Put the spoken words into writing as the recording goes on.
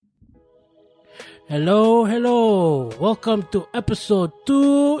Hello, hello. Welcome to episode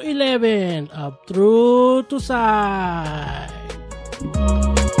 211 of True to Side.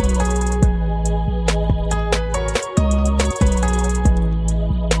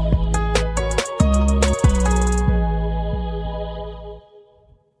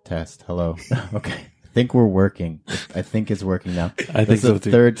 Test. Hello. Okay. I think we're working. I think it's working now. I think so the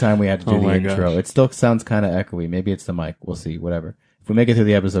too. third time we had to do Oh the my intro. gosh. It still sounds kind of echoey. Maybe it's the mic. We'll see. Whatever. If we make it through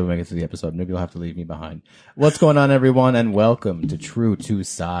the episode, we make it through the episode. Maybe you'll have to leave me behind. What's going on, everyone? And welcome to True to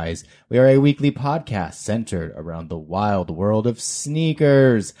Size. We are a weekly podcast centered around the wild world of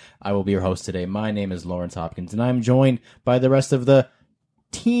sneakers. I will be your host today. My name is Lawrence Hopkins, and I'm joined by the rest of the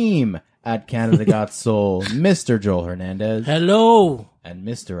team at Canada Got Soul, Mr. Joel Hernandez Hello. and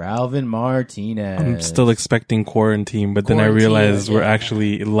Mr. Alvin Martinez. I'm still expecting quarantine, but then I Quarantine, realized we're yeah.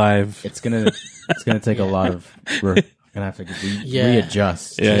 actually live. It's gonna take a lot of. We're gonna have to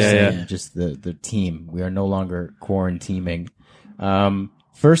readjust. Just the team. We are no longer quarantining.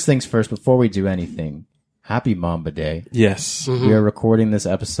 First things first. Before we do anything, Happy Mamba Day. Yes. We are recording this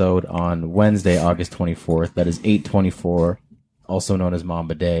episode on Wednesday, August 24th. That is 8/24, also known as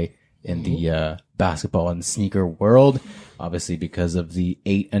Mamba Day in the basketball and sneaker world. Obviously, because of the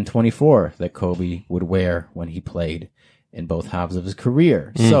 8 and 24 that Kobe would wear when he played in both halves of his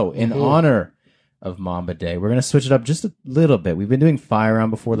career. So, in honor of Mamba Day, we're going to switch it up just a little bit. We've been doing fire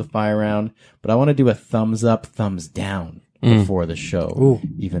round before the fire round, but I want to do a thumbs up, thumbs down before the show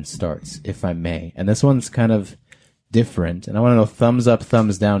even starts, if I may. And this one's kind of different. And I want to know thumbs up,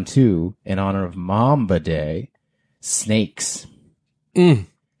 thumbs down too, in honor of Mamba Day. Snakes.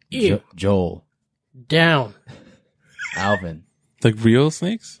 Ew. Joel. Down. Alvin. Like real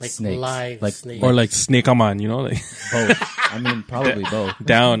snakes? Like Snakes. live Like- snakes. Or like snake I'm on, like Both. I mean, probably both.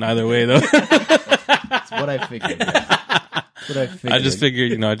 down either way though. That's what I figured. That's what I figured. I just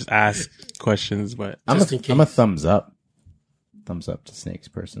figured, I just ask questions, but Just in case. I'm a thumbs up. Thumbs up to snakes,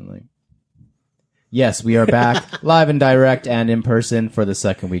 personally. Yes, we are back live and direct and in person for the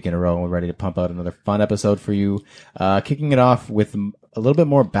second week in a row. And we're ready to pump out another fun episode for you. Kicking it off with a little bit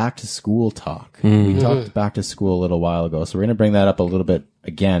more back to school talk. We talked back to school a little while ago. So we're going to bring that up a little bit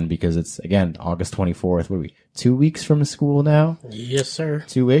again because it's, again, August 24th. What are we, 2 weeks from school now? Yes, sir.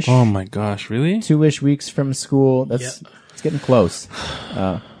 2-ish? oh my gosh, really? 2-ish weeks from school. It's getting close.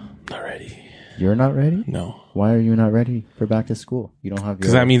 Not ready. You're not ready? No. Why are you not ready for back to school? You don't have your...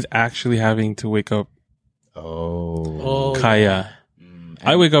 Because that means actually having to wake up Oh. Kaya.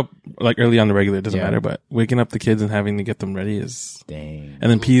 I wake up like early on the regular, it doesn't Yeah. matter, but waking up the kids and having to get them ready is... Dang.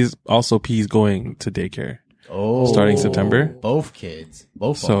 And then P's going to daycare Oh. starting September. Both kids.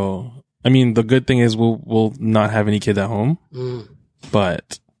 Both of them. So, I mean, the good thing is we'll not have any kids at home,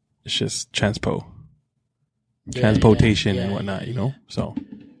 but it's just transportation and whatnot, So,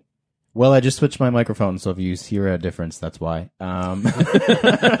 Well, I just switched my microphone, so if you hear a difference, that's why.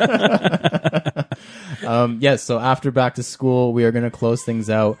 Yes, so after back to school, we are going to close things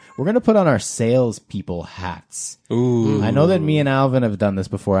out. We're going to put on our salespeople hats. ooh, I know that me and Alvin have done this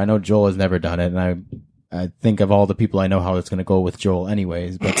before. I know Joel has never done it, and I think of all the people I know how it's going to go with Joel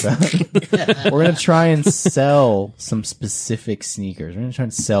anyways, but we're going to try and sell some specific sneakers. We're going to try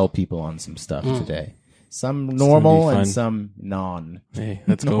and sell people on some stuff today. Some normal fun. and some non. hey,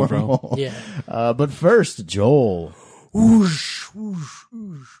 let's go, bro. Normal. Yeah. But first, Joel. Whoosh, whoosh,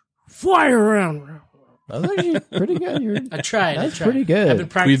 whoosh. Fire around. That was actually pretty good. I tried. That's pretty good. I've been We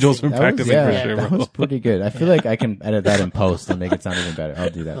practicing. just been practicing for sure, that bro. was pretty good. I feel like I can edit that in post and make it sound even better. I'll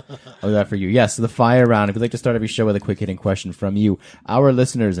do that. I'll do that for you. Yes, the fire round. If you'd like to start every show with a quick hitting question from you, our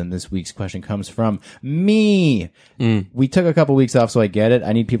listeners, and this week's question comes from me. We took a couple weeks off, so I get it.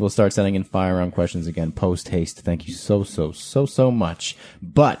 I need people to start sending in fire round questions again post haste. Thank you so much.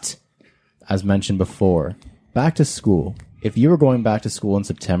 But as mentioned before, back to school. If you were going back to school in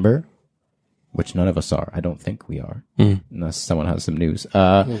September, which none of us are. I don't think we are, unless someone has some news.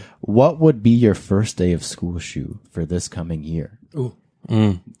 What would be your first day of school shoe for this coming year? Ooh.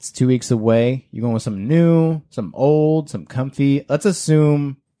 It's 2 weeks away. You're going with some new, some old, some comfy. Let's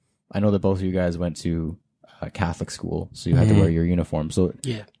assume, I know that both of you guys went to Catholic school, so you had to wear your uniform. So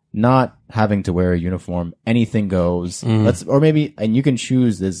Yeah. not having to wear a uniform, anything goes. Or maybe, and you can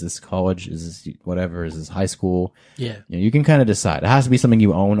choose, is this college, is this whatever, is this high school? Yeah. You can kind of decide. It has to be something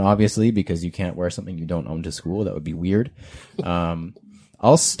you own, obviously, because you can't wear something you don't own to school. That would be weird.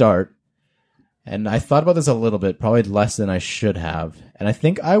 I'll start. And I thought about this a little bit, probably less than I should have. And I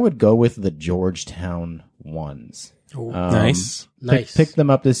think I would go with the Georgetown ones. Nice. Nice. Pick them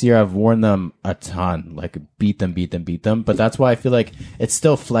up this year. I've worn them a ton, like beat them. But that's why I feel like it's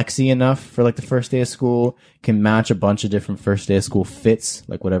still flexy enough for like the first day of school, can match a bunch of different first day of school fits,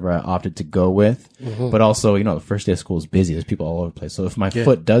 like whatever I opted to go with. But also, the first day of school is busy. There's people all over the place. So if my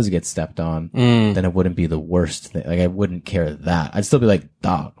foot does get stepped on, then it wouldn't be the worst thing. Like I wouldn't care that. I'd still be like,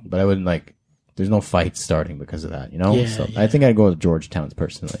 dog, but I wouldn't like, there's no fight starting because of that, Yeah, so I think I'd go with Georgetowns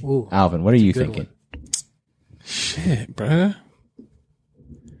personally. Ooh, Alvin, what are you thinking? Shit, bruh.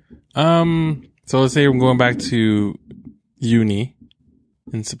 So let's say I'm going back to uni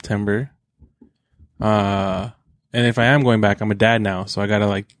in September. And if I am going back, I'm a dad now, so I gotta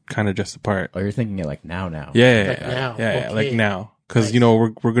like kind of dress the part. Oh, you're thinking it like now. Yeah, Like now. yeah, Okay. like now, because Nice.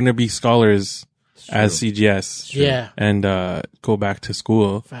 we're gonna be scholars as true. CGS, Yeah. and go back to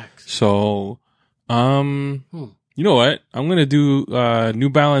school. Facts. So, you know what? I'm gonna do New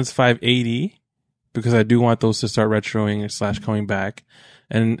Balance 580 because I do want those to start retroing / coming back,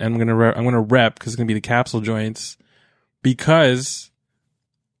 and I'm gonna rep because it's gonna be the capsule joints. Because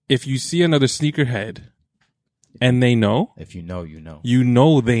if you see another sneakerhead and they know, If you know, you know.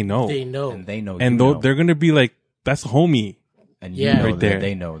 they know, They know. And they know and you know. they're gonna be like, that's homie. And you Yeah. know Right that there.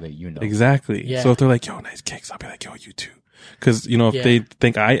 they know that you know. Exactly. Yeah. So if they're like, yo, nice kicks, I'll be like, yo, you too. Because, if Yeah. they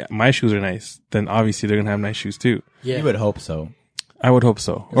think my shoes are nice, then obviously they're going to have nice shoes too. Yeah. You would hope so. I would hope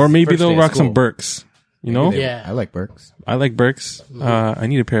so. Or maybe first they'll day of rock some school. Birks. You know? Yeah. I like Birks. I like Birks. I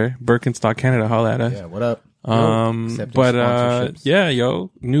need a pair. Birkenstock Canada, holla at us. Yeah, what up? Accepting But sponsorships. yeah, yo,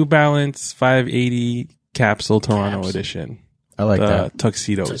 New Balance 580 Capsule Toronto Capsule. edition. I like The that.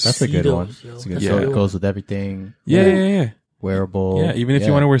 tuxedos. That's a good one. Tuxedos, yo. That's a good. Yeah. So it goes with everything. Yeah. Wearable. Yeah, even if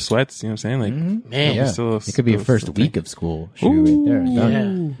you want to wear sweats, you know what I'm saying? Like, Man. Yeah. still- It could be a still first something. week of school. Shoe right there.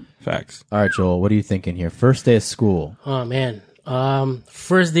 Done. Yeah. Facts. All right, Joel. What are you thinking here? First day of school. Oh man.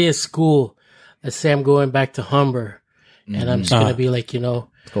 First day of school. Let's say I'm going back to Humber, and I'm just gonna be like, Let's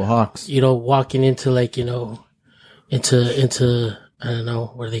go Hawks. walking into like, into I don't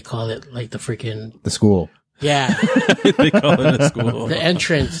know what do they call it, like the freaking The school. yeah, They call it a school. the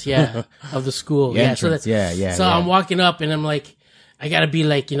entrance, of the school. The Yeah, entrance. so Yeah. So I'm walking up, and I'm like, I gotta be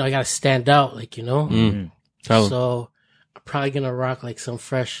like, I gotta stand out, like, Tell 'em. So I'm probably gonna rock like some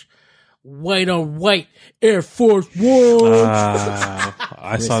fresh white on white Air Force One.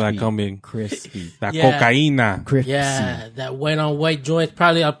 I saw that Crispy. coming. Crispy. That Yeah. cocaína. Crispy. Yeah, that white on white joints.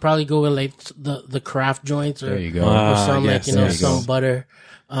 I'll probably go with like the craft joints, or There you go. or some yes, like there you some go. butter.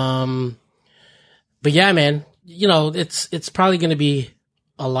 But yeah, man, it's probably gonna be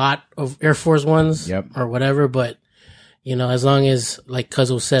a lot of Air Force Ones, Yep. or whatever. But as long as, like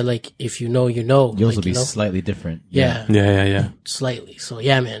Cuzzo said, like if you know, you know. Yours like, will be slightly different. yeah, Yeah. slightly. So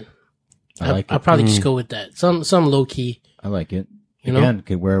yeah, man, I like I'll it. probably just go with that. Some low key. I like it. You know? Again,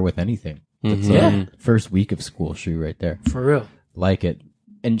 could wear it with anything. It's Yeah. first week of school shoe right there. For real. Like it.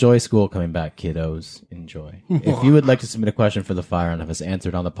 Enjoy school coming back, kiddos. Enjoy. If you would like to submit a question for the fire and have us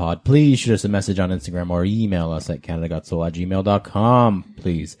answered on the pod, please shoot us a message on Instagram or email us at canada.soul@gmail.com,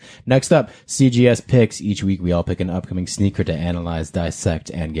 please. Next up, CGS picks. Each week we all pick an upcoming sneaker to analyze, dissect,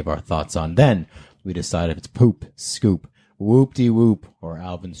 and give our thoughts on. Then we decide if it's poop, scoop, whoop-de-whoop, or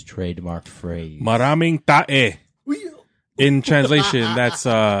Alvin's trademarked phrase. Maraming tae. In translation, that's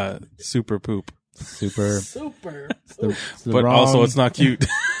super poop. Super. Super. It's the But wrong- also, it's not cute.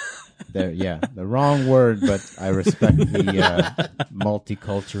 the wrong word, but I respect the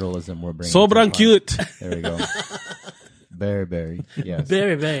multiculturalism we're bringing. Sobrang to the pod. cute. There we go. Berry. Yes.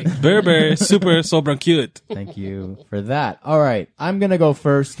 Very big. Very, super, sobrang cute. Thank you for that. All right. I'm going to go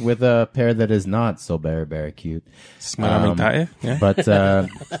first with a pair that is not so very cute, Maraming tae. Yeah. but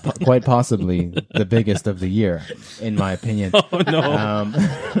quite possibly the biggest of the year, in my opinion. Oh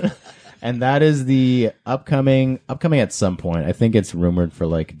no. And that is the upcoming at some point. I think it's rumored for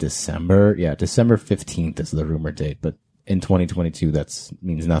like December. Yeah, December 15th is the rumor date, but in 2022, that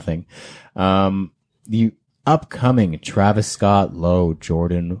means nothing. The upcoming Travis Scott Low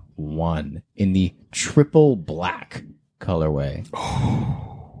Jordan 1 in the triple black colorway.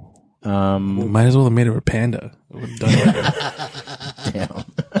 Might as well have made it with panda. It would've done it.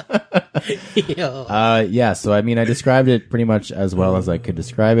 Damn. Yo. Yeah, so I mean, I described it pretty much as well as I could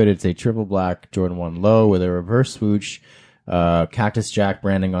describe it. It's a triple black Jordan 1 low with a reverse swoosh, Cactus Jack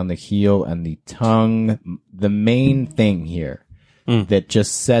branding on the heel and the tongue. The main thing here that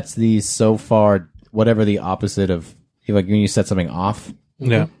just sets these so far, whatever the opposite of, like when you set something off,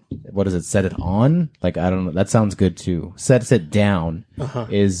 Yeah. what does it set it on? Like, I don't know. That sounds good too. Sets it down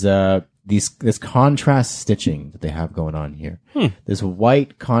is, this contrast stitching that they have going on here. This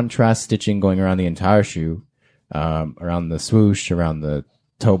white contrast stitching going around the entire shoe, around the swoosh, around the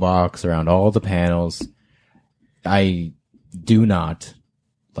toe box, around all the panels. I do not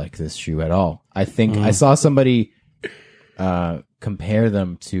like this shoe at all. I think I saw somebody compare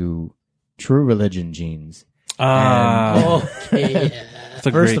them to True Religion jeans. Okay. Yeah. That's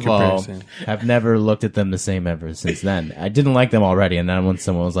a First great of all, comparison. I've never looked at them the same ever since then. I didn't like them already, and then when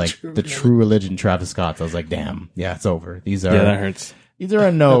someone was like the True Religion Travis Scott's, I was like, damn, yeah, it's over. These are Yeah, that hurts. these are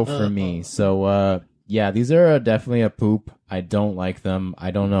a no for me. So yeah, these are definitely a poop. I don't like them.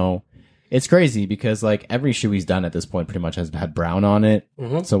 I don't know. It's crazy because like every shoe he's done at this point pretty much has had brown on it.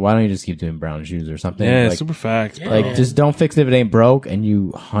 So why don't you just keep doing brown shoes or something? Yeah, like, super facts, bro. like just don't fix it if it ain't broke, and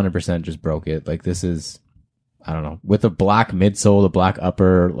you 100% just broke it. Like this is, I don't know, with a black midsole, the black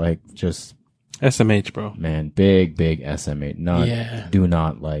upper, like just SMH, bro. man, big SMH. Yeah. Do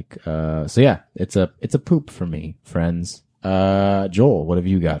not like. So yeah, it's a poop for me, friends. Joel, what have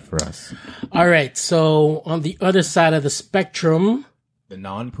you got for us? All right. So on the other side of the spectrum, The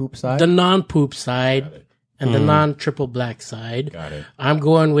non-poop side. the non-poop side and the non-triple black side, Got it. I'm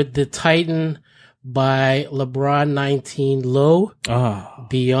going with the Titan by LeBron 19 Low,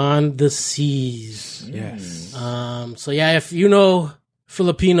 Beyond the Seas. Yes. So yeah, if you know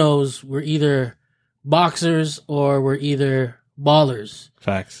Filipinos, we're either boxers or we're either ballers.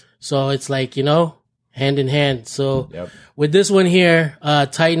 Facts. So it's like, hand in hand. So Yep. with this one here,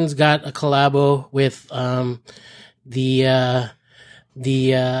 Titans got a collabo with the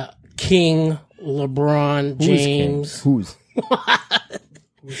King LeBron James. Who's?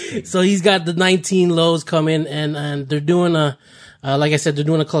 So he's got the 19 lows coming, and they're doing like I said, they're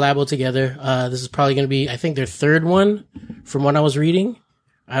doing a collabo together. This is probably going to be, I think, their third one from what I was reading.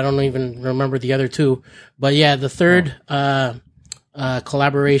 I don't even remember the other two, but yeah, the third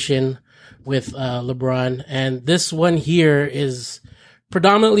collaboration with LeBron, and this one here is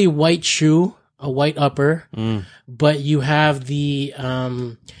predominantly white shoe, a white upper, but you have the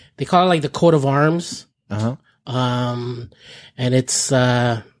they call it like the coat of arms. And it's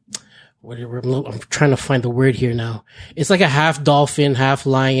I'm trying to find the word here now. It's like a half dolphin, half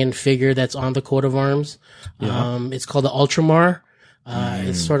lion figure that's on the coat of arms. It's called the Ultramar.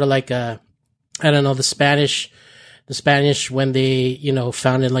 It's sort of like I don't know, the Spanish when they,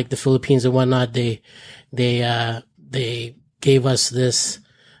 founded like the Philippines and whatnot, they gave us this,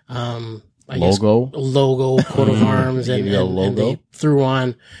 logo, coat of arms, and they threw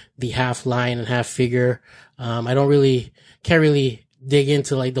on the half lion and half figure. I can't really dig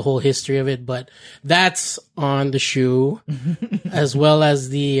into like the whole history of it, but that's on the shoe, as well as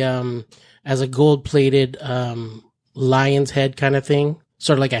the, as a gold plated, lion's head kind of thing,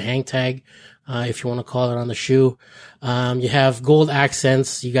 sort of like a hang tag, if you want to call it, on the shoe. You have gold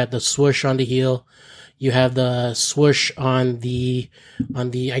accents. You got the swoosh on the heel. You have the swoosh on the,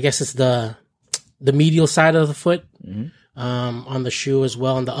 I guess it's the medial side of the foot, on the shoe as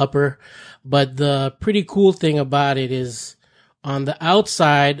well, on the upper. But the pretty cool thing about it is on the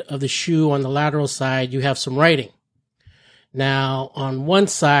outside of the shoe, on the lateral side, you have some writing. Now, on one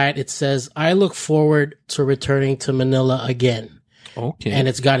side, it says, "I look forward to returning to Manila again." Okay. And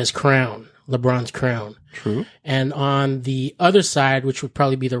it's got his crown, LeBron's crown. True. And on the other side, which would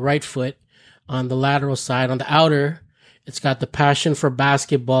probably be the right foot, on the lateral side, on the outer, it's got the passion for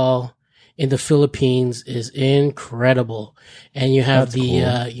basketball in the Philippines is incredible. And you have That's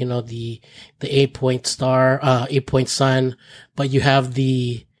cool. The 8-point star, 8-point sun, but you have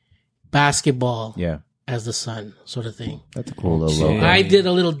the basketball Yeah. as the sun, sort of thing. That's a cool little Okay. logo. I did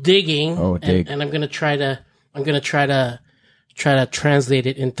a little digging, dig. and I'm gonna try to translate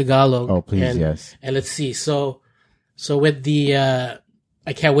it in Tagalog. Oh, please, and, yes. And let's see. So with the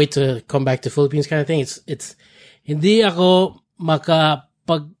I can't wait to come back to Philippines kind of thing. It's hindi ako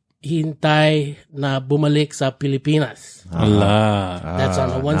makapaghintay na bumalik sa Pilipinas. Allah. That's on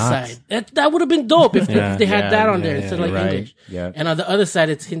the one nice. side. That would have been dope if they had that on there yeah, instead of like right. English. Yeah. And on the other side,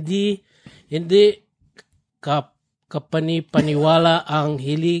 it's hindi kapani-paniwala ang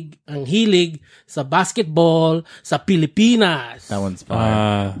hilig sa basketball sa Pilipinas. That one's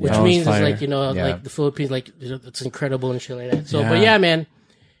fire. Which that was means it's fire. like, Yeah. like the Philippines, like, it's incredible and shit like that. So, Yeah. but yeah, man,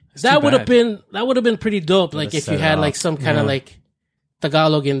 that too would have bad. been pretty dope. Like if set you it had off. like some kind of Yeah. like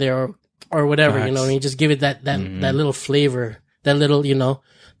Tagalog in there or whatever, Facts. and you just give it that little flavor, that little,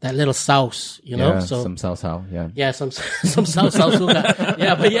 that little sauce, Yeah, so some salsa. Yeah. yeah, some salsa.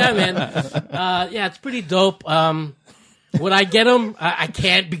 Yeah, but yeah, man. Yeah, it's pretty dope. Would I get them? I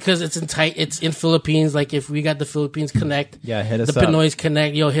can't because it's in Philippines. Like if we got the Philippines Connect, Yeah, hit us the up. Pinoy's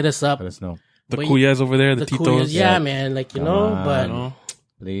Connect, hit us up. Let us know. The But Kuyas over there, the The Titos. Kuyas, yeah, man. Like, on. but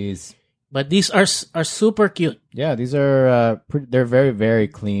Please. But these are super cute. Yeah, these are they're very, very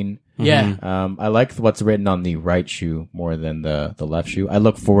clean. Yeah. I like what's written on the right shoe more than the left shoe. I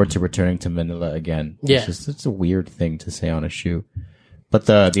look forward to returning to Manila again. Yeah. It's a weird thing to say on a shoe. But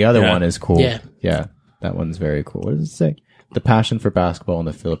the other one is cool. Yeah. Yeah. That one's very cool. What does it say? The passion for basketball in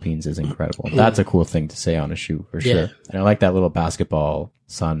the Philippines is incredible. That's a cool thing to say on a shoe for sure. And I like that little basketball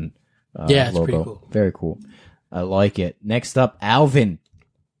sun it's logo. pretty cool. Very cool. I like it. Next up, Alvin.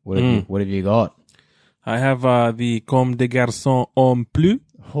 What have you got? I have the Comme des Garçons en Plus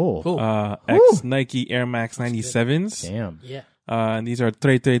Oh, X Nike Air Max 97s. damn. Yeah. And these are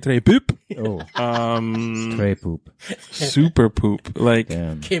très poop. Oh, stray poop. Super poop. Like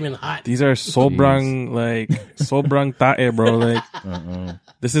Damn. Came in hot. these are sobrang tae, bro. Like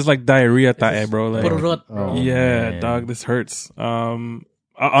this is like diarrhea tae, bro. Like Pururot, bro. yeah, man. dog, this hurts.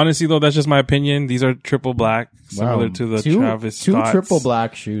 Honestly though, that's just my opinion. These are triple black, similar to the Travis two Scott's. triple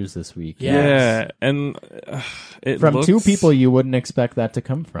black shoes this week. Yeah. Yeah, and it From looks, two people you wouldn't expect that to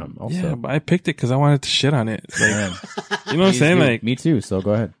come from. Also, Yeah, but I picked it because I wanted to shit on it. Like, Man. you know what I'm saying? Like me too. So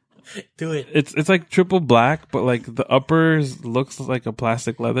go ahead. Do it. it's like triple black, but like the uppers looks like a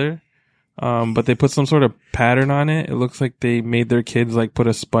plastic leather. But they put some sort of pattern on it. It looks like they made their kids like put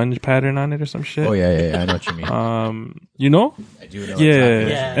a sponge pattern on it or some shit. Oh yeah. I know what you mean. You know? I do know. Yeah.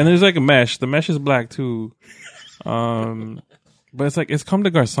 Exactly. Yeah. And there's like a mesh. The mesh is black too. But it's like it's Comme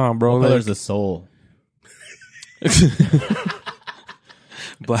des Garçons, bro. What Like, color's the sole?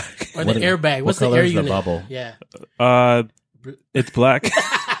 black. Or the airbag. What's the color air is the unit? bubble? Yeah. It's black.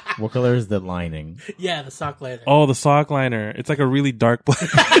 What color is the lining? Yeah, the sock liner. Oh, the sock liner. It's like a really dark black.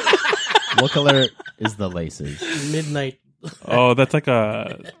 What color is the laces? Midnight. Oh, it's like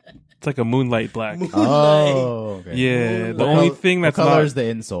a moonlight black. Oh, okay. Yeah. The What only col- thing that's what color not is the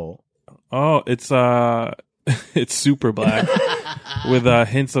insole? Oh, it's it's super black with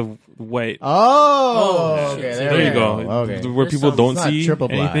hints of white. Oh, okay. There you go. Okay. Where people sounds- don't It's not see triple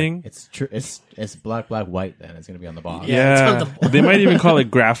black. anything. It's black, white. Then it's gonna be on the bottom. Yeah. it's on Yeah, the- they might even call it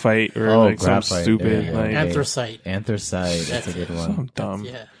graphite or Oh, like graphite. some There stupid you go. like Anthracite. Anthracite. That's a good one. some dumb.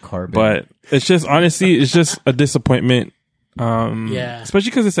 Yeah. Carbon. But it's just honestly, it's just a disappointment. Yeah. Especially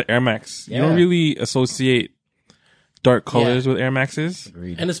because it's an Air Max. You don't Yeah. really associate dark colors with Air Maxes.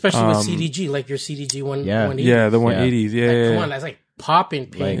 Agreed. And especially with CDG, like your CDG 180. Yeah, the 180s. Yeah, Like, yeah. come on, that's like popping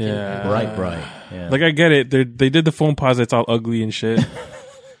pink. Like, and- bright. Yeah. Like I get it. They did the foam posits all ugly and shit.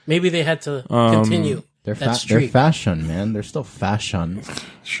 Maybe they had to continue they're that they're streak. fashion, man. They're still fashion.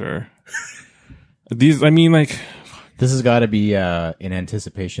 Sure. These, I mean, like This has got to be in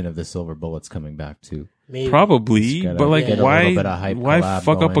anticipation of the Silver Bullets coming back too. Maybe. probably, gotta but like, get a why? little bit of hype Why collab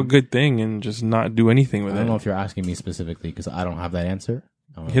fuck up a going. good thing and just not do anything with I don't know it? if you're asking me specifically because I don't have that answer.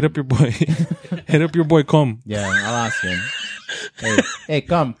 Hit up your boy. Hit up your boy. Come Yeah, I'll ask him. Hey,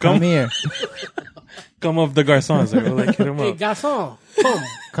 come here. come of the garçons. Or like hit him Hey, up. garçon, come.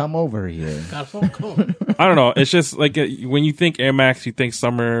 Come over here. Garçon, come. I don't know. It's just like when you think Air Max, you think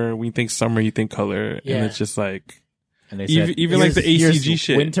summer. When you think summer, you think color, Yeah. and it's just like. And they Even like the "Here's ACG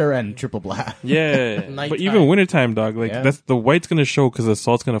shit." winter and triple black. Yeah, Nighttime. but even wintertime, dog. Like Yeah. that's the white's gonna show because the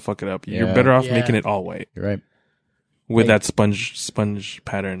salt's gonna fuck it up. You're Yeah. better off Yeah. making it all white You're right. with Like- that sponge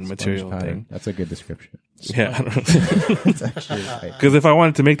pattern material Sponge pattern. thing. That's a good description. Yeah, It's actually right. because if I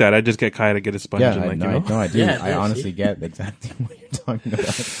wanted to make that, I'd just get Kai to get a sponge Yeah, and I, like no, you know. I do. Yeah, I there, honestly see? get exactly what you're talking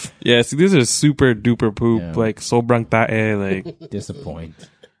about. Yeah, see, these are super duper poop, Yeah. like sobrang tae, like Disappoint.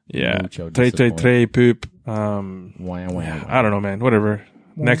 yeah, Mucho tre disappoint. poop. Wah. I don't know, man. Whatever.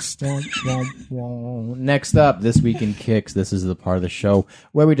 Next, Next up, this week in Kicks, this is the part of the show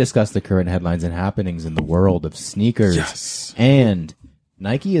where we discuss the current headlines and happenings in the world of sneakers. Yes. And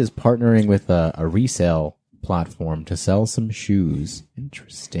Nike is partnering with a resale platform to sell some shoes.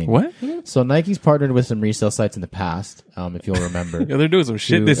 Interesting. what? So Nike's partnered with some resale sites in the past, if you'll remember. Yeah, they're doing some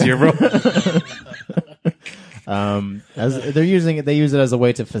shit Dude. this year, bro. As they use it as a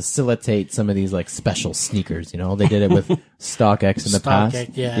way to facilitate some of these like special sneakers. You know, they did it with StockX in the past.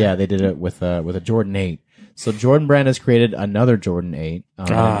 StockX, yeah. They did it with a Jordan 8. So Jordan Brand has created another Jordan 8,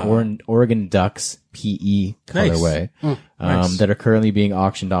 Oregon Ducks PE colorway, Nice. that are currently being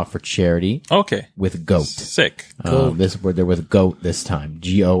auctioned off for charity Okay, with GOAT. sick. They're with GOAT this time.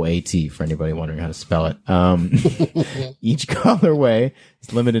 GOAT for anybody wondering how to spell it. Each colorway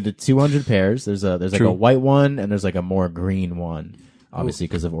is limited to 200 pairs. There's like a white one and there's like a more green one, obviously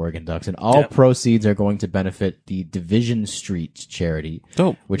because of Oregon Ducks. And all proceeds are going to benefit the Division Street charity,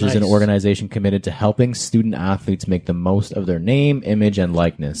 Dope. which is an organization committed to helping student athletes make the most of their name, image, and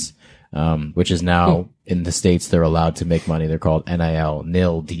likeness. which is now in the States, they're allowed to make money. They're called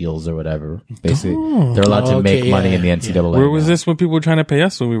nil deals or whatever. Basically, they're allowed to make money in the NCAA. Where was this when people were trying to pay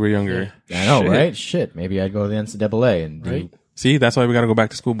us when we were younger? I know, right? Shit. Maybe I'd go to the NCAA and do. See, that's why we got to go back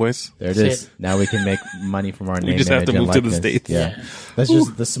to school, boys. There it is. Now we can make money from our name. We just have to move to the States. Yeah. That's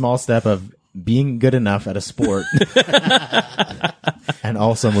just the small step of being good enough at a sport and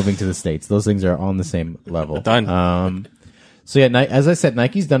also moving to the States. Those things are on the same level. Done. So yeah, as I said,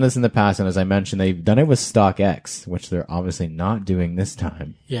 Nike's done this in the past, and as I mentioned, they've done it with StockX, which they're obviously not doing this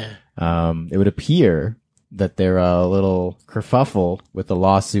time. Yeah. It would appear that they're a little kerfuffle with the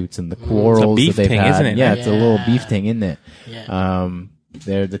lawsuits and the quarrels beef that they've thing, had. isn't it? Yeah, it's a little beef thing, isn't it? Yeah.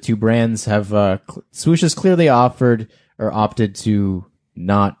 The two brands have Swoosh has clearly opted to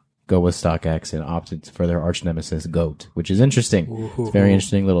not go with StockX and opted for their arch nemesis GOAT, which is interesting. It's a very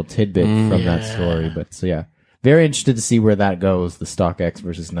interesting little tidbit from that story. But so yeah, very interested to see where that goes. The StockX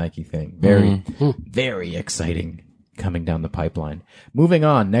versus Nike thing. Very, very exciting coming down the pipeline. Moving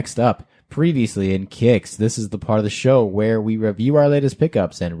on. Next up, previously in Kicks, this is the part of the show where we review our latest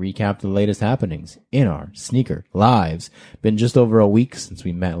pickups and recap the latest happenings in our sneaker lives. Been just over a week since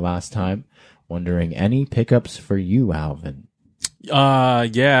we met last time. Wondering any pickups for you, Alvin?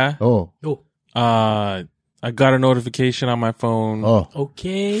 Yeah. Oh. I got a notification on my phone. Oh.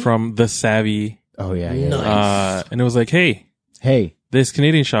 Okay. From The Savvy. Oh yeah. Nice. And it was like, hey, Hey. this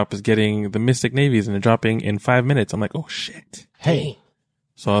Canadian shop is getting the Mystic Navies and they're dropping in 5 minutes. I'm like, oh shit. Hey.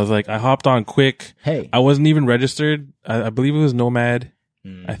 So I was like, I hopped on quick. Hey. I wasn't even registered. I believe it was Nomad.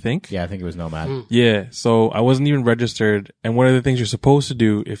 I think. Yeah, I think it was Nomad. Yeah. So I wasn't even registered. And one of the things you're supposed to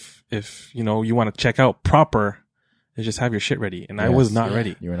do if you know, you want to check out proper is just have your shit ready. And I was not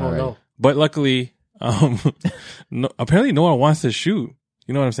ready. You were not ready. No. But luckily, apparently no one wants this shoe.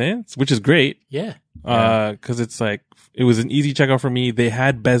 You know what I'm saying? Which is great. Yeah. Cause it's like, it was an easy checkout for me. They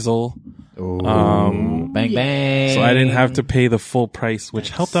had bezel. Ooh. Bang bang. So I didn't have to pay the full price, which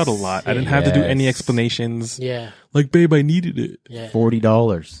helped out a lot. I didn't have to do any explanations. Yeah. Like, babe, I needed it. Yeah. $40.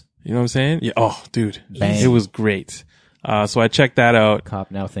 You know what I'm saying? Yeah. Oh, dude. Bang. It was great. So I checked that out.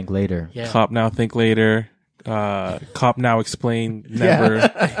 Cop now, think later. Yeah. Cop now, think later. Cop now, explain never.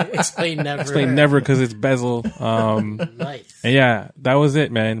 Explain never. Explain never because it's bezel. Nice. And yeah, that was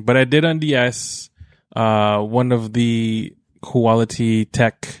it, man. But I did on DS, one of the quality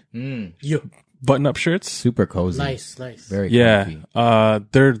tech Yo. button-up shirts. Super cozy. Nice. Very Yeah. comfy.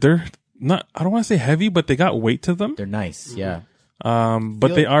 They're not, I don't want to say heavy, but they got weight to them. They're nice. Yeah.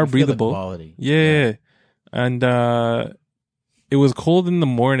 But they are You feel the breathable. quality. Yeah. And, it was cold in the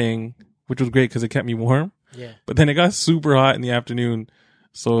morning, which was great because it kept me warm. Yeah. But then it got super hot in the afternoon.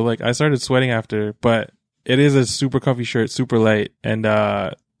 So like I started sweating after, but it is a super comfy shirt, super light. And,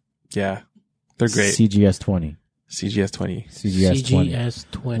 yeah, they're great. CGS 20. CGS 20. CGS 20. CGS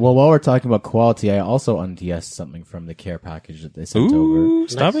 20. Well, while we're talking about quality, I also unDS'd something from the care package that they sent over. Ooh,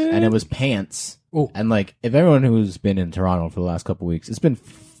 stop Nice. it. And it was pants. Ooh. And like, if everyone who's been in Toronto for the last couple of weeks, it's been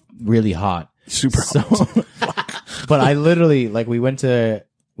really hot. super So, hot. but I literally, like, we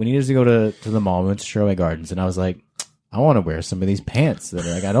needed to go to the mall, we went to Sherway Gardens, and I was like, I want to wear some of these pants. That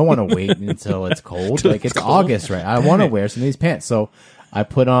are like, I don't want to wait until it's cold. Like, it's August, right? I want to wear some of these pants. So I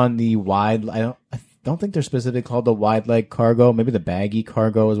put on the wide, I don't think they're specifically called the wide leg cargo. Maybe the baggy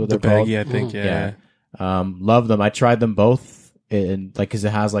cargo is what The they're called. baggy, I think, yeah. Love them. I tried them both in, like, cause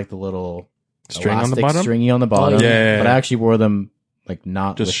it has like the little String on the elastic bottom? stringy on the bottom. yeah. But I actually wore them like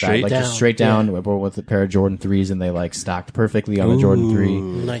not Just with straight that, like down. just straight down. Yeah. I wore with a pair of Jordan 3s and they like stacked perfectly on the Jordan 3.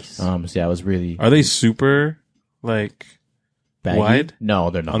 Nice. So yeah, it was really Are they super, like, baggy. wide? No,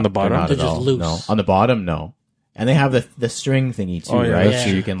 they're not. On the bottom? They're not They're at just all. loose. No, on the bottom, no. And they have the string thingy too, Oh, yeah, right? that's So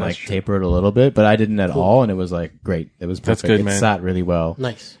true. you can That's like true. taper it a little bit, but I didn't at all, and it was like great. It was perfect. That's good, it man. sat really well,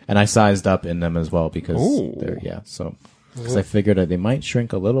 Nice. and I sized up in them as well because Ooh. they're so. Because I figured that they might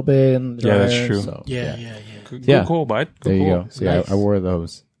shrink a little bit. In the Yeah, that's dryer, true. So, Yeah. Good, Yeah. cool, bud. Good, There you cool. go. So yeah, Nice. I wore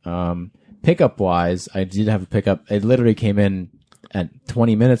those. Pickup wise, I did have a pickup. It literally came in at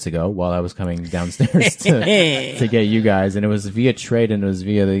 20 minutes ago while I was coming downstairs to get you guys, and it was via trade, and it was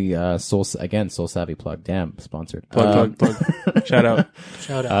via the Soul Savvy plug. Damn, sponsored. Plug. Shout out.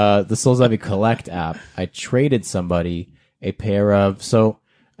 Shout out. The Soul Savvy Collect app. I traded somebody a pair of, so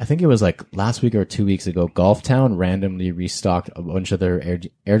I think it was like last week or 2 weeks ago, Golf Town randomly restocked a bunch of their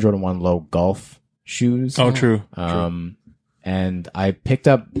Air Jordan 1 Low golf shoes. Oh, true. And I picked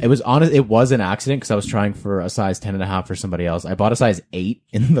up, it was an accident because I was trying for a size 10.5 for somebody else. I bought a size 8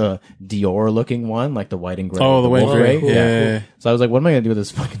 in the Dior looking one, like the white and gray. Oh, the white wolf and gray. gray. Yeah. So I was like, what am I going to do with this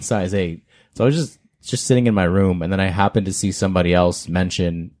fucking size 8? So I was just sitting in my room, and then I happened to see somebody else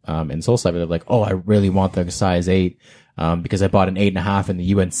mention in Soul Savvy, they're like, oh, I really want the size 8. because I bought an 8.5 in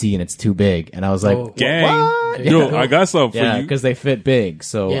the UNC and it's too big. And I was like, Oh, Gang. What? Yo, I got some for yeah, you. because they fit big.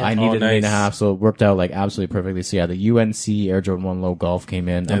 So Yeah. I needed nice. an 8.5. So it worked out like absolutely perfectly. So yeah, the UNC Air Jordan 1 Low Golf came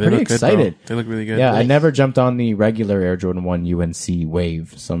in. Yeah, I'm they pretty look good, excited. bro. They look really good. Yeah, I never jumped on the regular Air Jordan 1 UNC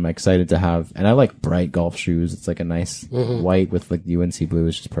wave. So I'm excited to have, and I like bright golf shoes. It's like a nice white with like the UNC blue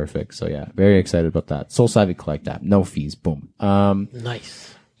is just perfect. So yeah, very excited about that. Soul Savvy Collect app. No fees. Boom.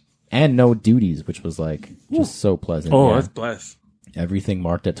 Nice. And no duties, which was like just so pleasant. Oh, Yeah. that's blessed. Everything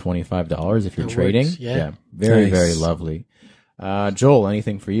marked at $25 if you're It trading. works, yeah. Very, Nice. very lovely. Joel,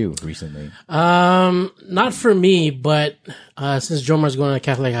 anything for you recently? Not for me, but since Jomar's going to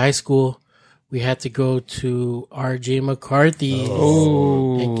Catholic high school, we had to go to R.J. McCarthy.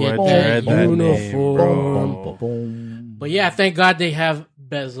 Oh, And get I that read that name, uniform. bro. But yeah, thank God they have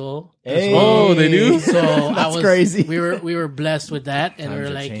bezel. as Hey. well. Oh, they do? So I That's was crazy. We were blessed with that, and we Times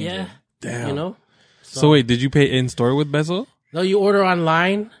were are like, changing. yeah, Damn. you know. So wait, did you pay in store with bezel? No, you order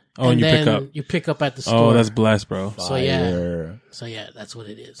online. Oh, and you then pick up. You pick up at the store. Oh, that's blessed, bro. So yeah, Fire. so yeah, that's what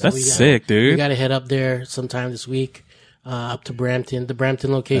it is. That's We sick, dude. We got to head up there sometime this week, up to Brampton, the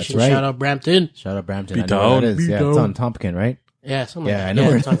Brampton location. That's right. Shout out Brampton. Shout out Brampton. Be I know where that down, is. be Yeah, it's down. on Tompkin, right? Yeah, something Yeah, like I know that.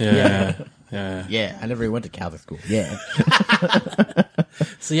 where it's on- Yeah, yeah. Yeah, I never even went to Catholic school. Yeah.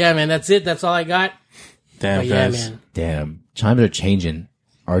 So yeah, man, that's it. That's all I got. Damn, But yeah, guys. man. Damn. Chimes are changing.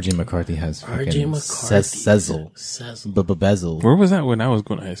 RJ McCarthy has R.J. fucking McCarthy. Sezzle. Sezzle. Bezel. Where was that when I was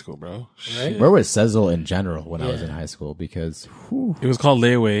going to high school, bro? Right? Where was Sezzle in general when I was Yeah. in high school? Because, whew, It was called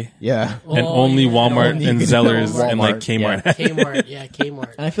Layaway, yeah. and Oh, only yeah. Walmart Only and you could Zellers go and like Walmart, Kmart. Kmart. Yeah,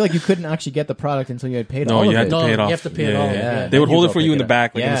 Kmart. And I feel like you couldn't actually get the product until you had paid No, all you of had it. to No, pay it you off. have to pay it all, yeah. They would Then hold you it for go you pick in the up.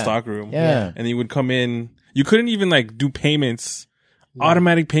 back, like in the Yeah. stock room. Yeah. And you would come in. You couldn't even like do payments,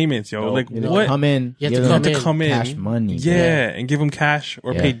 automatic payments, yo. Like You know, what? come in. You have to give You have them to in. come in, Cash money. yeah, and give them cash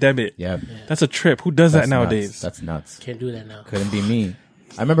or Yeah. pay debit. Yeah. That's a trip. Who does That's that nuts. nowadays? That's nuts. Can't do that now. Couldn't be me.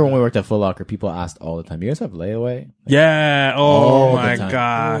 I remember when we worked at Foot Locker, people asked all the time, you guys have layaway? Yeah. All Oh the my time.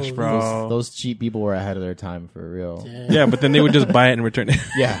 gosh, Oh, bro. Those cheap people were ahead of their time for real. Yeah, but then they would just buy it and return it.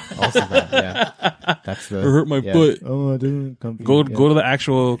 Yeah, also that. Yeah, that's the. It hurt my yeah. foot. Oh, it doesn't come. Go to the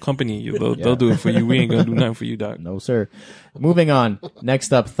actual company. They'll do it for you. We ain't gonna do nothing for you, doc. No, sir. Moving on.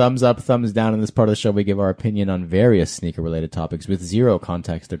 Next up, thumbs up, thumbs down. In this part of the show, we give our opinion on various sneaker-related topics with zero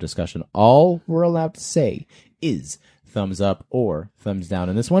context or discussion. All we're allowed to say is thumbs up or thumbs down.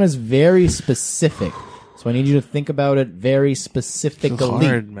 And this one is very specific. So I need you to think about it very specifically. It's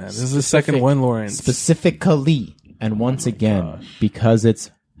hard, man. This is the second one, Lawrence. Specifically. And once again, because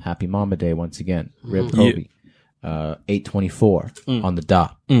it's Happy Mama Day once again. Rip Kobe. 8:24 on the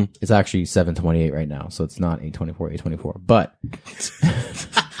dot. It's actually 7:28 right now, so it's not 8:24, 8:24.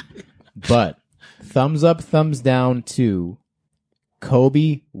 But thumbs up, thumbs down to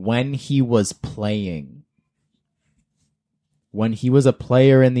Kobe when he was playing. When he was a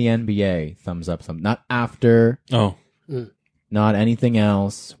player in the NBA, thumbs up, not after, Oh, not anything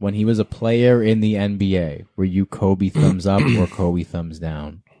else. When he was a player in the NBA, were you Kobe thumbs up or Kobe thumbs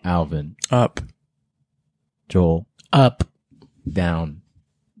down? Alvin, up. Joel, Up. down.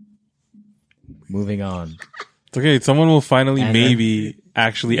 Moving on. It's okay. Someone will finally And maybe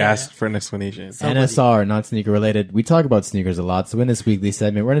actually Yeah. ask for an explanation. NSR, not sneaker related. We talk about sneakers a lot, so in this weekly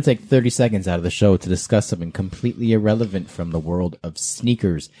segment, we're going to take 30 seconds out of the show to discuss something completely irrelevant from the world of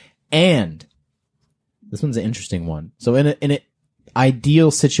sneakers. And this one's an interesting one. So in an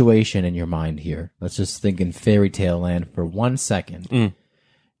ideal situation in your mind here, let's just think in fairy tale land for 1 second.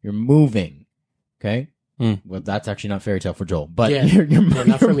 You're moving, okay? Well, that's actually not fairy tale for Joel, but Yeah. you're Yeah,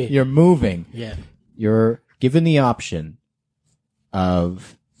 not for me. You're moving. Yeah. You're given the option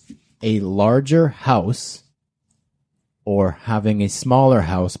of a larger house or having a smaller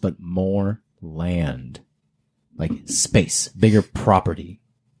house but more land, like space, bigger property,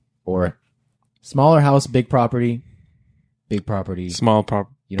 or smaller house, big property, Small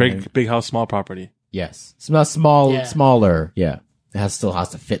You know what I mean? big house, small property. yes, small, Yeah. smaller, yeah. It still has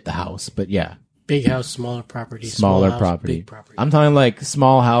to fit the house, but yeah, Big house, smaller property. smaller Small house, property. Big property. I'm talking like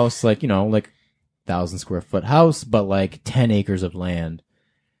small house, like, 1,000 square foot house, but like 10 acres of land,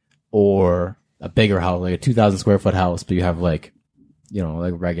 or a bigger house, like a 2,000 square foot house, but you have like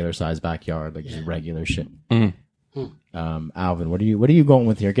regular size backyard, like just regular shit. Alvin, what are you going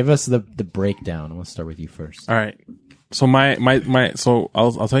with here? Give us the breakdown. Let's start with you first. All right. So so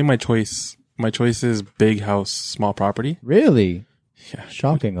I'll tell you my choice. My choice is big house, small property. Really? Yeah.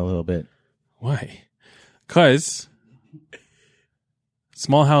 Shocking a little bit. Why? 'Cause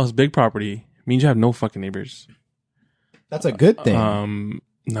small house, big property means you have no fucking neighbors. That's a good thing.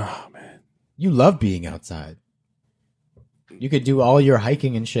 No, man. You love being outside. You could do all your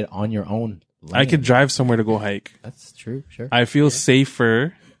hiking and shit on your own I could drive somewhere to go hike. That's true. Sure. I feel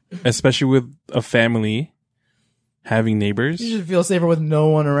safer, especially with a family, having neighbors. You should feel safer with no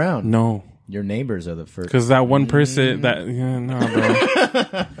one around. No. Your neighbors are the first. Because that one person bro.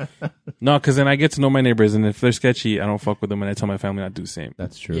 No, because then I get to know my neighbors, and if they're sketchy, I don't fuck with them, and I tell my family not to do the same.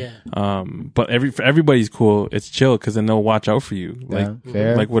 That's true. Yeah. But for everybody's cool. It's chill because then they'll watch out for you,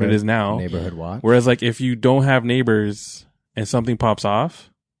 fair, like what fair. it is now. Neighborhood watch. Whereas, like, if you don't have neighbors and something pops off,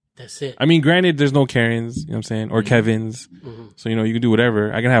 that's it. I mean, granted, there's no Karens, you know what I'm saying, or Kevins, so you know you can do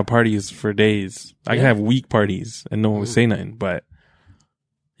whatever. I can have parties for days. I can have week parties, and no one would say nothing, but.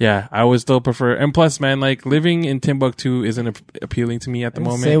 Yeah, I would still prefer. And plus, man, like living in Timbuktu isn't appealing to me at the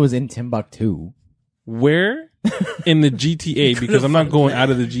moment. Say it was in Timbuktu. Where in the GTA? Because I'm not going out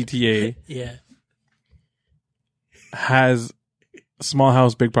of the GTA. Yeah, has small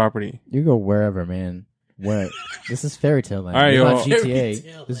house, big property. You go wherever, man. Where this is fairy tale land. All right, not yo.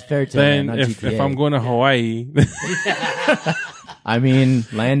 GTA. This is fairy tale Then land, not if GTA. I'm going to Hawaii, I mean,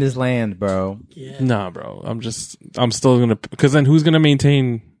 land is land, bro. yeah. nah, bro. I'm still gonna. Because then who's gonna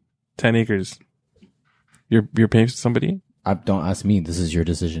maintain 10 acres? You're paying somebody? Don't ask me. This is your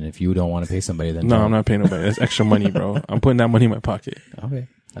decision. If you don't want to pay somebody, then No, don't. I'm not paying nobody. That's extra money, bro. I'm putting that money in my pocket. Okay,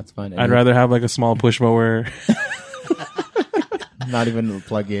 that's fine. I'd rather have like a small push mower. not even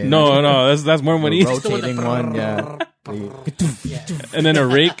plug in. No, that's more money. The rotating one, yeah. And then a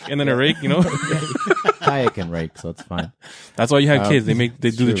rake, you know. Kayak and rake, so it's fine. That's why you have kids. They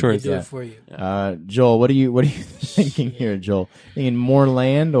do the true. chores. Do it for you. Joel, what are you thinking here, Joel? Thinking more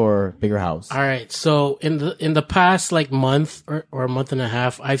land or bigger house? All right. So in the past like month or a month and a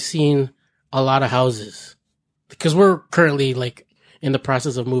half, I've seen a lot of houses because we're currently like in the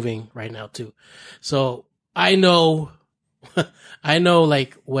process of moving right now too. So I know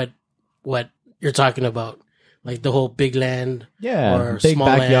like what you're talking about, like the whole big land, or big small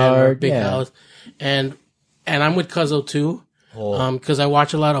backyard, land, or big house, and I'm with Cuzzo too. Because I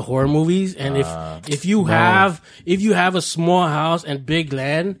watch a lot of horror movies, and if you have a small house and big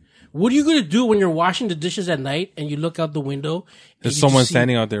land, what are you gonna do when you're washing the dishes at night and you look out the window? There's someone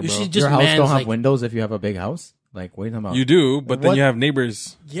standing out there, bro. Your house don't have windows if you have a big house? Like, what are you talking about? You do, but then you have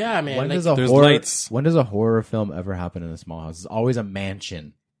neighbors. Yeah, man. When like, there's lights. When does a horror film ever happen in a small house? It's always a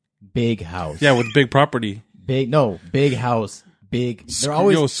mansion, big house. Yeah, with big property. Big house, big. They're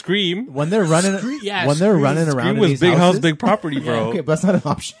always Scream. when they're running. When they're running around. Scream in was these big houses, house, big property, bro. Okay, but that's not an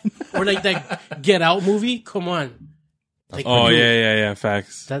option. or like that Get Out movie. Come on. Like, Oh yeah,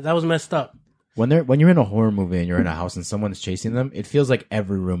 facts. That was messed up. When you're in a horror movie and you're in a house and someone's chasing them, it feels like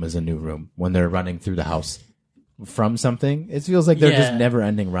every room is a new room when they're running through the house from something. It feels like they're just never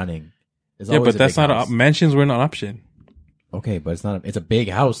ending running. Yeah, but that's not mansions were not an option. Okay, but it's not. It's a big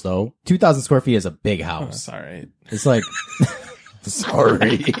house though. 2,000 square feet is a big house. That's all right. It's like,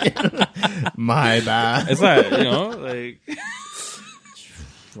 sorry, my bad. It's not, like.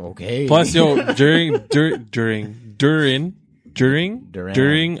 Okay. Plus, during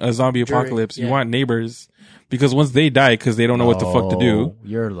a zombie apocalypse, you want neighbors because once they die, because they don't know what the fuck to do.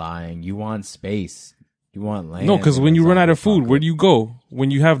 You're lying. You want space. You want land. No, because when you run out of food, where do you go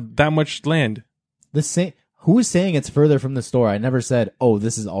when you have that much land? The same. Who is saying it's further from the store? I never said, oh,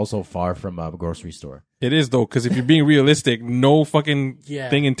 this is also far from a grocery store. It is, though, because if you're being realistic, no fucking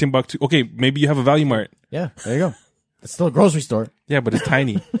thing in Timbuktu. Okay, maybe you have a Value Mart. Yeah, there you go. It's still a grocery store. Yeah, but it's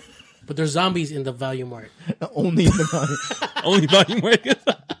tiny. But there's zombies in the Value Mart. Only in the Only Value Mart.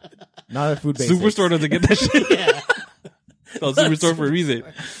 not a food basics. Superstore doesn't get that shit. Yeah. It's called Superstore for a reason.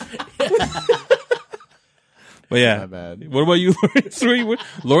 But yeah, My bad. What about you, Lawrence?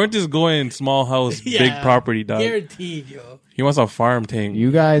 Lawrence is going small house, big property, dog. Guaranteed, yo. He wants a farm thing.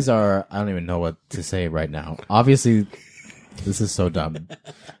 You guys are, I don't even know what to say right now. Obviously, this is so dumb.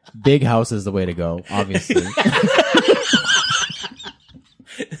 Big house is the way to go, obviously.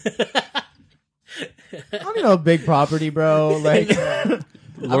 I don't even know big property, bro. Like,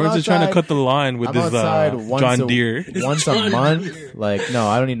 Lawrence is trying to cut the line with this John Deere. Once a month. Like, no,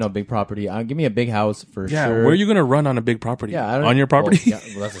 I don't need no big property. Give me a big house for Yeah, sure. where are you going to run on a big property? Yeah, I don't on your property? Well,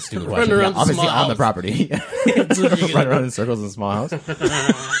 yeah, well, that's a stupid Run question. around Yeah, obviously small on the house. property. That's what you're Run gonna around in circles in a small house.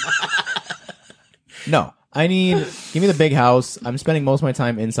 No, give me the big house. I'm spending most of my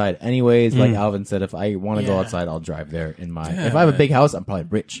time inside anyways. Like Alvin said, if I want to go outside, I'll drive there in my, if I have a big house, I'm probably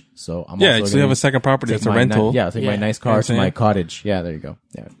rich. So I'm also so you have a second property. It's a rental. take my nice car to my cottage. Yeah, there you go.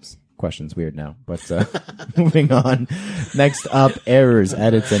 Yeah. Question's weird now, but moving on. Next up, errors,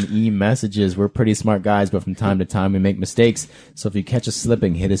 edits, and e-messages. We're pretty smart guys, but from time to time we make mistakes. So if you catch us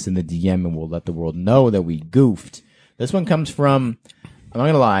slipping, hit us in the DM and we'll let the world know that we goofed. This one comes from, I'm not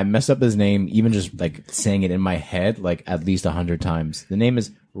gonna lie, I messed up his name, even just like saying it in my head, like at least 100 times. The name is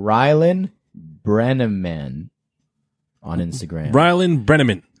Rylan Brenneman on Instagram. Rylan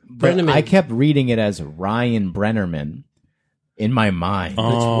Brenneman. But I kept reading it as Ryan Brennerman in my mind. It's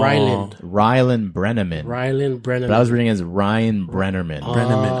Ryland. Rylan Brenneman. Ryland Brenneman. But I was reading it as Ryan Brennerman.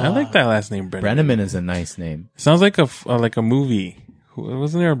 Brenneman. I like that last name, Brenneman. Brenneman is a nice name. Sounds like a movie.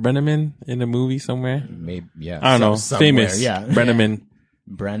 Wasn't there a Brenneman in a movie somewhere? Maybe, yeah. I don't know. Somewhere, Famous. yeah. Brenneman.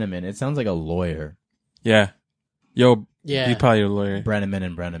 Brenneman. It sounds like a lawyer. Yeah. Yo, Yeah. he's probably a lawyer. Brenneman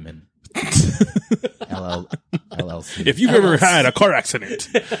and Brenneman. LLC. If you've ever had a car accident,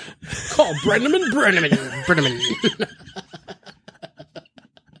 Call Brenneman.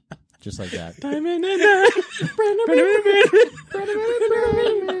 Just like that. Diamond and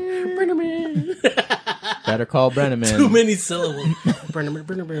Brenneman. Better call Brenneman. Too many syllables.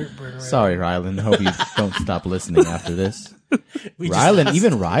 Brenneman. Sorry, Rylan. Hope you don't stop listening after this. Rylan,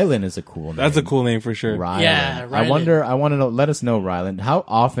 even Rylan is a cool name. That's a cool name for sure. Rylan. Yeah, I Rylan. want to know, let us know, Rylan. How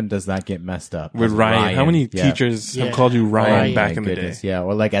often does that get messed up? With As Ryan. How many Yeah. teachers Yeah. have called you Ryan Ryan. back My in the day? goodness, yeah.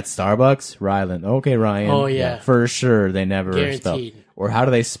 Or like at Starbucks, Rylan. Okay, Ryan. Oh, yeah. For sure, they never spell. Guaranteed. Or how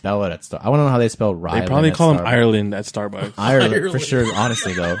do they spell it at Starbucks? I want to know how they spell Rylan. They probably at call him Starbucks. Ireland at Starbucks. Ireland, for sure.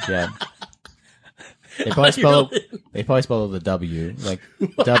 Honestly, though, yeah. They probably spell it with a W, like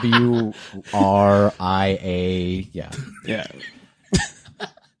WRIA. Yeah. Yeah.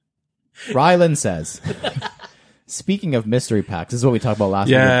 Rylan says, speaking of mystery packs, this is what we talked about last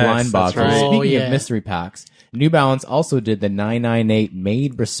week with Yes, blind that's boxes. right. Speaking Oh, yeah. of mystery packs, New Balance also did the 998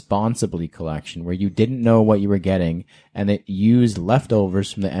 Made Responsibly collection, where you didn't know what you were getting, and it used leftovers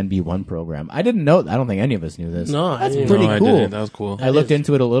from the NB1 program. I didn't know. I don't think any of us knew this. No, I That's didn't. pretty No, I cool. didn't. That was cool. I looked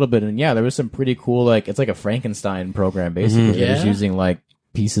into it a little bit, and yeah, there was some pretty cool, like, it's like a Frankenstein program, basically. They're just Yeah. using, like,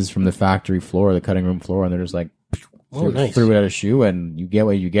 pieces from the factory floor, the cutting room floor, and they're just like, Nice. threw it at a shoe, and you get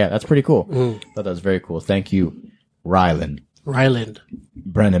what you get. That's pretty cool. Thought that was very cool. Thank you, Rylan Ryland.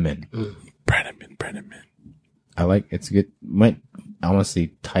 Brenneman. Brenneman. I like it's good. Might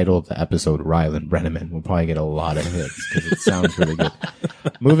honestly title the episode Rylan Brenneman. We'll probably get a lot of hits because it sounds really good.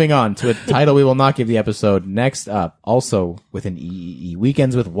 Moving on to a title we will not give the episode. Next up, also with an EEE,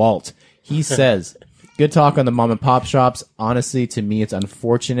 Weekends with Walt. He says, good talk on the mom and pop shops. Honestly, to me, it's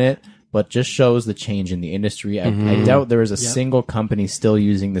unfortunate, but just shows the change in the industry. I doubt there is a single company still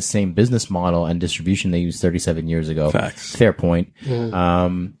using the same business model and distribution they used 37 years ago. Facts. Fair point.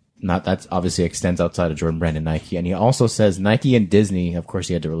 Not that's obviously extends outside of Jordan Brand and Nike. And he also says Nike and Disney, of course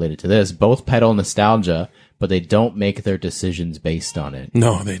he had to relate it to this, both peddle nostalgia, but they don't make their decisions based on it.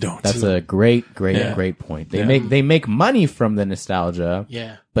 No, they don't. That's a great Yeah. point. They make money from the nostalgia.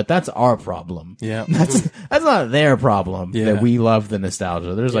 Yeah. But that's our problem. Yeah. That's not their problem Yeah. that we love the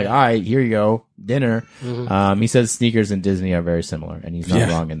nostalgia. There's like, all right, here you go, dinner. He says sneakers and Disney are very similar, and he's not Yeah.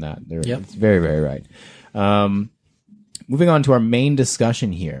 wrong in that. Yep. It's very, very right. Moving on to our main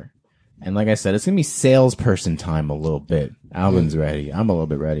discussion here. And like I said, it's going to be salesperson time a little bit. Alvin's ready. I'm a little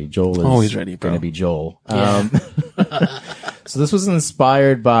bit ready. Joel is Always ready, bro. going to be Joel. Yeah. So this was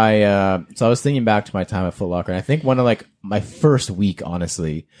inspired by, so I was thinking back to my time at Foot Locker, and I think one of like my first week,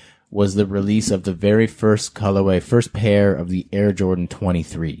 honestly, was the release of the very first colorway, first pair of the Air Jordan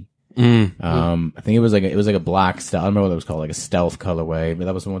 23. I think it was like a black stealth. I don't remember what it was called, like a stealth colorway. But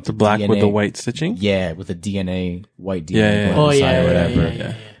that was the one with The black DNA, with the white stitching? yeah, with the DNA, white DNA, Yeah, yeah, on the yeah. side Oh, or yeah, whatever.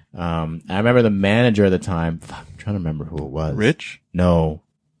 yeah. I remember the manager at the time. Fuck, I'm trying to remember who it was. Rich? No,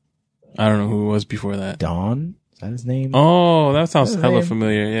 I don't know who it was before that. Don. Is that his name? Oh, that sounds His hella name?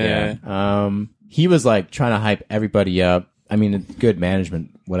 familiar. Yeah. He was like trying to hype everybody up. I mean, good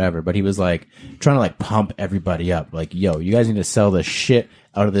management, whatever, but he was like trying to like pump everybody up. Like, yo, you guys need to sell the shit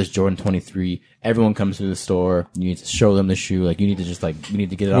out of this Jordan 23. Everyone comes to the store. You need to show them the shoe. Like, you need to just like, you need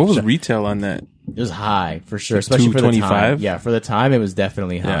to get it What off. was retail on that? It was high for sure, especially for the time. $225? Yeah, for the time, it was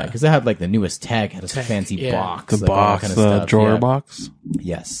definitely high Yeah. because it had like the newest tech, had a Tech, fancy yeah. box, The like, all that box, kind of the stuff. drawer Yeah. box?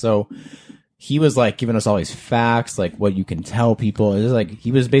 Yes. So he was like giving us all these facts, like what you can tell people. It was like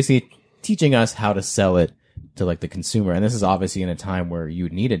he was basically teaching us how to sell it to like the consumer. And this is obviously in a time where you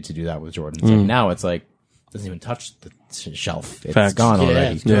needed to do that with Jordans. Like now it's like doesn't even touch the shelf. It's Facts. gone Yeah,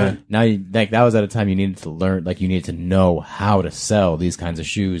 already. it's gone. Now like that was at a time you needed to learn, like you needed to know how to sell these kinds of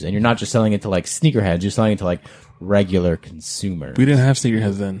shoes. And you're not just selling it to like sneakerheads, you're selling it to like regular consumer. We didn't have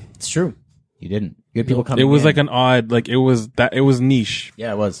sneakerheads then. It's true. You didn't. You had people coming It was in. like an odd, like it was niche.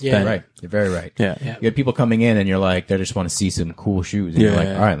 Yeah, it was. Yeah. You're right. You're very right. Yeah. Yeah. You had people coming in and you're like, they just want to see some cool shoes. And you're Yeah. like,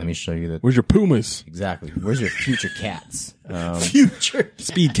 all right, let me show you the Where's your Pumas? exactly. Where's your future cats? Future.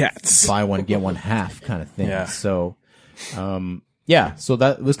 Speed cats. Buy one, get one half kind of thing. Yeah. So, yeah. So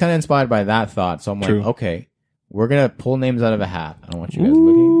that was kind of inspired by that thought. So I'm True. like, okay, we're going to pull names out of a hat. I don't want you guys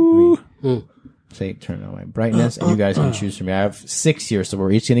looking. say turn on my brightness, and you guys can choose from me. I have 6 here, so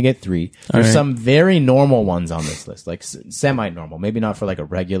we're each going to get 3. All There's right. some very normal ones on this list, like semi-normal, maybe not for like a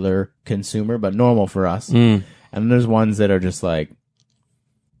regular consumer, but normal for us. And then there's ones that are just like,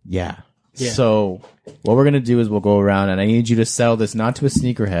 yeah. So what we're going to do is we'll go around, and I need you to sell this not to a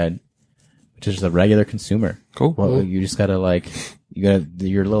sneakerhead, but just a regular consumer. Cool. Well, you just gotta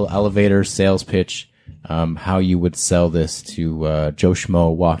your little elevator sales pitch. How you would sell this to Joe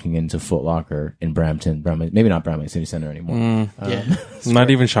Schmo walking into Foot Locker in Brampton, maybe not Brampton City Center anymore. Not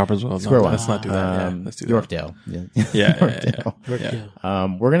even Shoppers World. Square No, One. let's not do that. Let's do that. Yorkdale. Yeah. Yeah.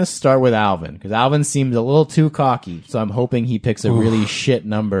 We're gonna start with Alvin because Alvin seems a little too cocky, so I'm hoping he picks a really shit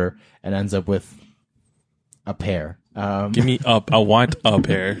number and ends up with a pair. Give me up. I want a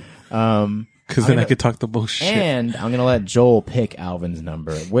pair. Because then I could talk the bullshit. And I'm gonna let Joel pick Alvin's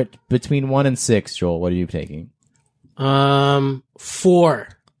number. Between 1 and 6, Joel, what are you taking? 4.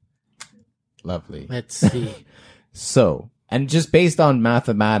 Lovely. Let's see. So, and just based on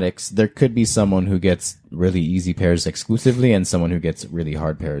mathematics, there could be someone who gets really easy pairs exclusively and someone who gets really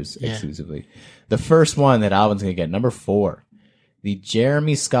hard pairs exclusively. The first one that Alvin's going to get, number 4, the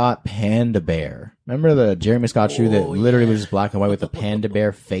Jeremy Scott Panda Bear. Remember the Jeremy Scott shoe that literally was just black and white with the Panda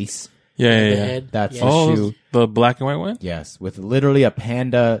Bear face? Yeah. That's the shoe. The black and white one? Yes, with literally a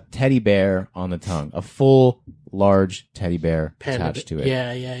panda teddy bear on the tongue. A full, large teddy bear attached to it.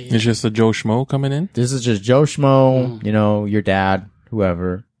 Yeah. It's just a Joe Schmo coming in? This is just Joe Schmo, your dad,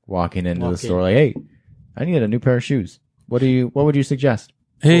 whoever, walking into the store like, hey, I need a new pair of shoes. What would you suggest?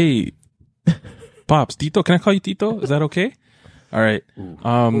 Hey, Pops, Tito, can I call you Tito? Is that okay? All right.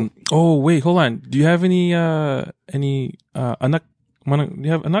 Oh, wait, hold on. Do you have any anak? Do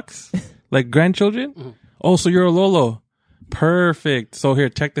you have anuks? Like grandchildren? Oh, so you're a Lolo. Perfect. So here,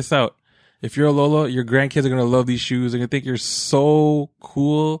 check this out. If you're a Lolo, your grandkids are going to love these shoes. They're going to think you're so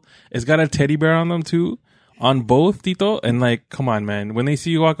cool. It's got a teddy bear on them too. On both, Tito. And like, come on, man. When they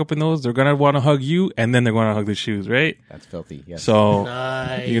see you walk up in those, they're going to want to hug you and then they're going to hug the shoes, right? That's filthy. Yes. So,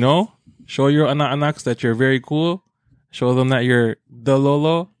 Nice. show your anuks that you're very cool. Show them that you're the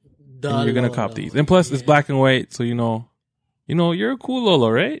Lolo. And you're going to cop these. And plus, it's black and white. So, you're a cool Lolo,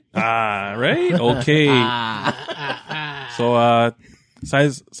 right? Right? Okay. So,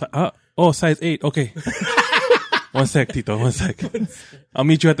 size 8. Okay. One sec, Tito. 1 sec. I'll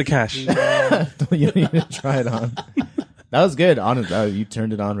meet you at the cash. You don't need to try it on. That was good. Honestly, you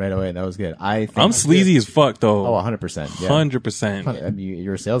turned it on right away. That was good. I'm sleazy as fuck, though. Oh, 100%. Yeah. 100%. I mean,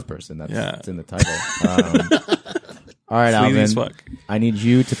 you're a salesperson. That's in the title. All right, Sleazy Alvin. as fuck. I need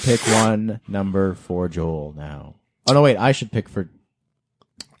you to pick one number for Joel now. Oh, no, wait. I should pick for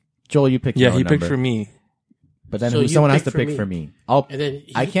Joel. You pick your own he number. picked for me. But then So you someone has pick to for pick me. for me. And then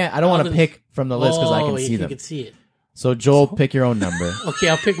I don't want to pick from the list because I can see you them. can see it. So Joel, pick your own number. Okay,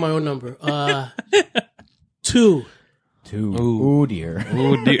 I'll pick my own number. 2. 2. Ooh, dear.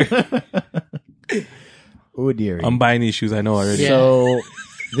 Oh, dear. Ooh, dear. I'm buying these shoes. I know already. Yeah. So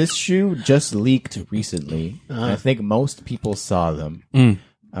this shoe just leaked recently. I think most people saw them.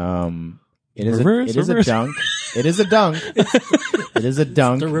 It is a dunk. It is a dunk. It is a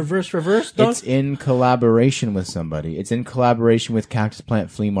dunk. The reverse dunk? It's in collaboration with somebody. It's in collaboration with Cactus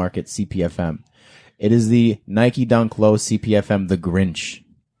Plant Flea Market CPFM. It is the Nike Dunk Low CPFM The Grinch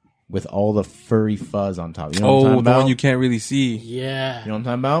with all the furry fuzz on top. You know what I'm talking the about? one you can't really see. Yeah. You know what I'm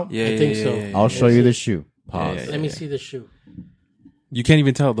talking about? Yeah, I think so. yeah. I'll show you the shoe. Pause. Let me see the shoe. You can't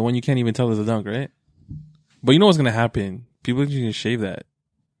even tell. The one you can't even tell is a dunk, right? But you know what's going to happen? People are just going to shave that.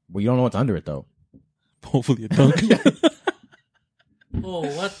 Well, you don't know what's under it though. Hopefully a dunk. Oh,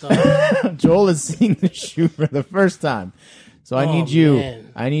 what the? Joel is seeing the shoe for the first time. So I need you.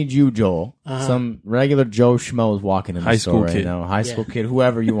 Man. I need you, Joel. Some regular Joe Schmo is walking in the High store school right kid. now. High school kid,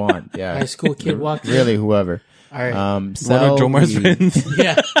 whoever you want. Yeah. High school kid walked in. Really, whoever. All right. One Sell of Joe Mar's the friends.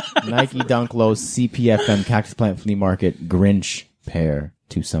 Yeah. Nike Dunk Low CPFM Cactus Plant Flea Market Grinch pair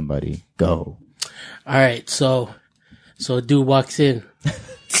to somebody. Go. All right. So a dude walks in.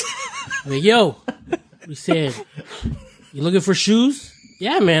 I'm like, yo, we said, you looking for shoes?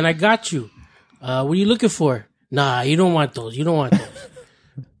 Yeah, man, I got you. What are you looking for? Nah, you don't want those. You don't want those.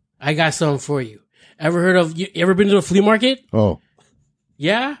 I got something for you. You ever been to a flea market? Oh.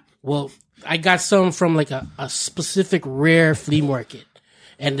 Yeah? Well, I got some from like a specific rare flea market.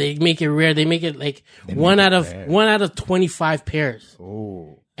 And they make it rare. They make it like one out of 25 pairs.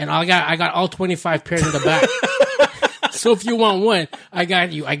 Oh. And I got all 25 pairs in the back. So if you want one, I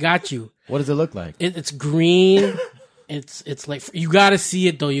got you. What does it look like? It's green. It's like, you gotta see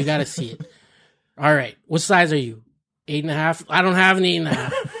it though. You gotta see it. All right. What size are you? 8.5? I don't have an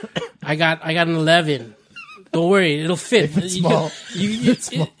 8.5. I got an 11. Don't worry, it'll fit. It's small.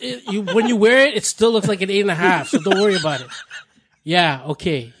 When you wear it, it still looks like an 8.5. So don't worry about it. Yeah.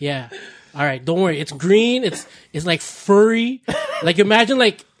 Okay. Yeah. All right. Don't worry. It's green. It's like furry. Like imagine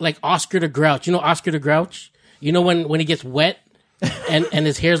like Oscar the Grouch. You know Oscar the Grouch? You know when he gets wet and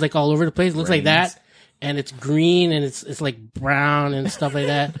his hair's like all over the place. It looks like that. And it's green and it's like brown and stuff like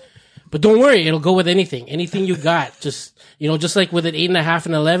that. But don't worry, it'll go with anything. Anything you got. Just like with an 8.5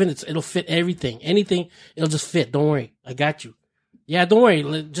 and 11, it'll fit everything. Anything, it'll just fit. Don't worry. I got you. Yeah, don't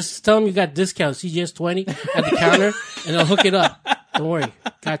worry. Just tell them you got discount, CGS 20 at the counter, and they'll hook it up. Don't worry.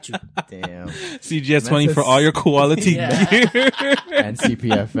 Got you. Damn. CGS 20 for all your quality gear. And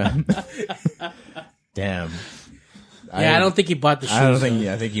CPFM. Damn. Yeah, I don't think he bought the shoes.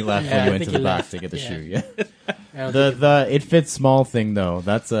 I think he left when you went to the back to get the shoe. Yeah. The it fits small thing though.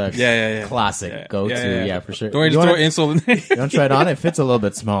 That's a classic go to. Yeah, for sure. Don't worry, just throw insole in there. You don't try it on. It fits a little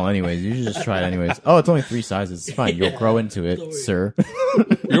bit small, anyways. You should just try it anyways. Oh, it's only 3 sizes. It's fine. You'll grow into it, sir.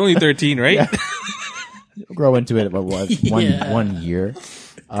 You're only 13, right? Yeah. You'll grow into it. What was 1 year?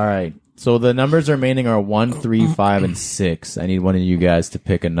 All right. So the numbers remaining are 1, 3, 5, and 6. I need one of you guys to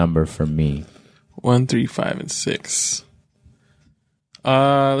pick a number for me. 1, 3, 5, and 6.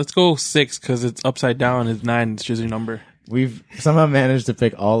 Let's go 6 because it's upside down. It's 9. It's just a number. We've somehow managed to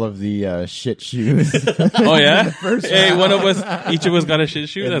pick all of the shit shoes. Oh yeah. Hey, one of us, each of us got a shit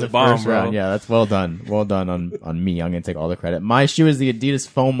shoe. That's bomb, bro. Round. Yeah, that's well done. Well done on me. I'm gonna take all the credit. My shoe is the Adidas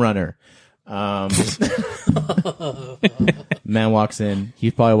Foam Runner. Man walks in.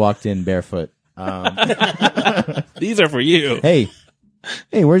 He probably walked in barefoot. These are for you. Hey,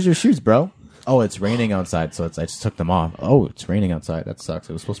 where's your shoes, bro? Oh, it's raining outside, so I just took them off. Oh, it's raining outside. That sucks.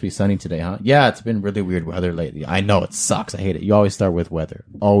 It was supposed to be sunny today, huh? Yeah, it's been really weird weather lately. I know it sucks. I hate it. You always start with weather.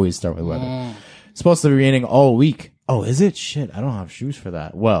 Always start with weather. It's supposed to be raining all week. Oh, is it? Shit, I don't have shoes for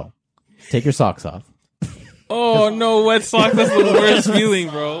that. Well, take your socks off. Oh, no, wet socks. That's the worst feeling,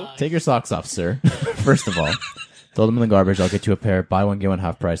 bro. Take your socks off, sir. First of all. Throw them in the garbage. I'll get you a pair. Buy one, get one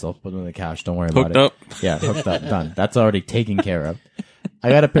half price. I'll put them in the cash. Don't worry about it. Hooked up. Yeah, hooked up. Done. That's already taken care of. I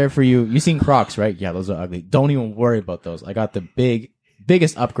got a pair for you. You seen Crocs, right? Yeah, those are ugly. Don't even worry about those. I got the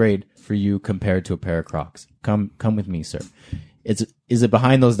biggest upgrade for you compared to a pair of Crocs. Come with me, sir. Is it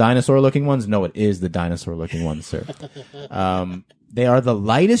behind those dinosaur looking ones? No, it is the dinosaur looking ones, sir. They are the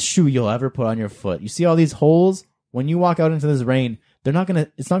lightest shoe you'll ever put on your foot. You see all these holes? When you walk out into this rain,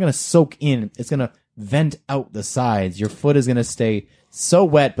 it's not gonna soak in. It's gonna vent out the sides. Your foot is gonna stay so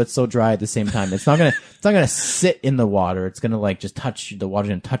wet but so dry at the same time. It's not gonna sit in the water. It's gonna like just touch the water's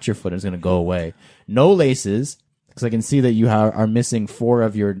gonna touch your foot and it's gonna go away. No laces, because I can see that you are missing 4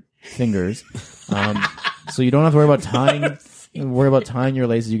 of your fingers. So you don't have to worry about tying your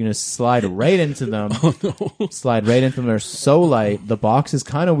laces. You can just slide right into them. Oh no. Slide right into them. They're so light. The box is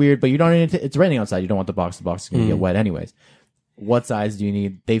kind of weird, but you don't need to, it's raining outside. You don't want the box. The box is gonna get wet anyways. What size do you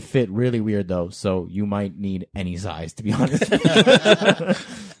need? They fit really weird though, so you might need any size, to be honest.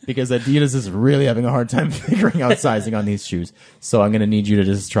 Because Adidas is really having a hard time figuring out sizing on these shoes. So I'm going to need you to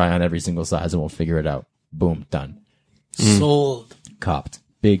just try on every single size and we'll figure it out. Boom, done. Sold. Copped.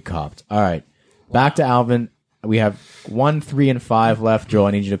 Big copped. All right. Back to Alvin. We have 1, 3, and 5 left. Joe,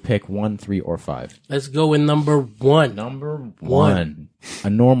 I need you to pick 1, 3, or 5. Let's go with number 1. Number 1. A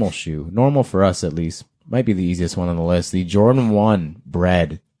normal shoe. Normal for us, at least. Might be the easiest one on the list. The Jordan 1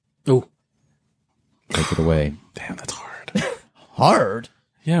 Bread. Ooh. Take it away. Damn, that's hard. Hard?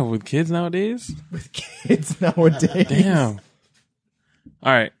 Yeah, with kids nowadays. With kids nowadays. Damn.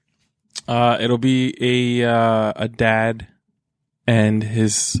 All right. It'll be a dad and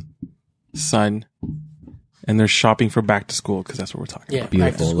his son, and they're shopping for back to school because that's what we're talking about.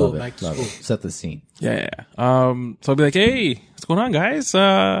 Beautiful. Back to school, Love it. back to Love school. it. Set the scene. Yeah. So I'll be like, hey, what's going on, guys?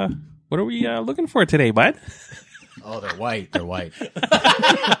 What are we looking for today, bud? Oh, they're white. They're white.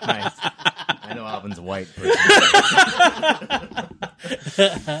 Nice. I know Alvin's a white person.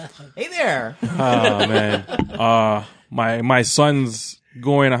 Hey there. Oh man. My son's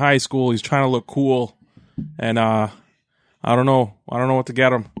going to high school. He's trying to look cool, and I don't know what to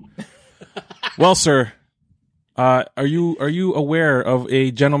get him. Well, sir, are you aware of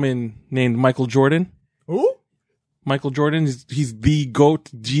a gentleman named Michael Jordan? Who? Michael Jordan, he's the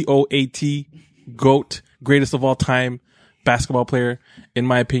GOAT, GOAT, GOAT, greatest of all time basketball player, in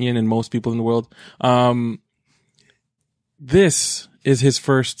my opinion, and most people in the world. This is his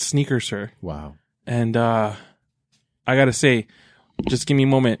first sneaker, sir. Wow. And I gotta say, just give me a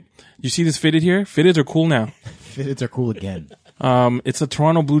moment. You see this fitted here? Fitteds are cool now. Fitteds are cool again. It's a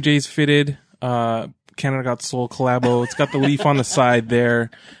Toronto Blue Jays fitted, Canada Got Soul collabo. It's got the leaf on the side there.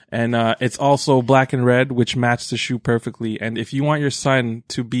 And it's also black and red, which match the shoe perfectly. And if you want your son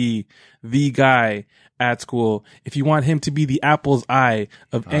to be the guy at school, if you want him to be the apple's eye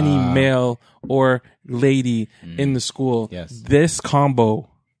of any male or lady in the school, this combo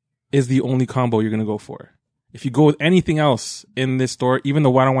is the only combo you're going to go for. If you go with anything else in this store, even the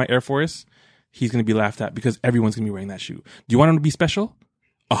white on white Air Force, he's going to be laughed at because everyone's going to be wearing that shoe. Do you want him to be special?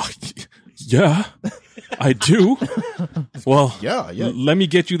 Oh, yeah, I do. Well, let me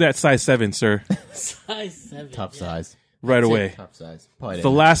get you that size 7, sir. Size 7. Tough size. Right away. Tough size. The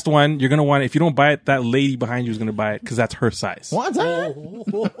last one, you're going to want it. If you don't buy it, that lady behind you is going to buy it because that's her size. What?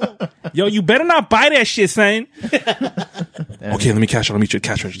 Yo, you better not buy that shit, son. Okay, let me cash out. Let me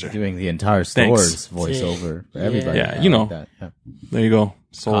cash register. Doing the entire store's voiceover for everybody. Yeah, you know. That. Yeah. There you go.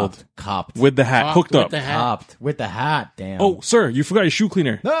 Sold. Copped. With the hat. Hooked up. Copped. With the hat. Damn. Oh, sir, you forgot your shoe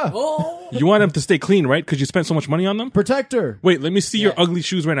cleaner. You want them to stay clean, right? Because you spent so much money on them? Protector. Wait, let me see your ugly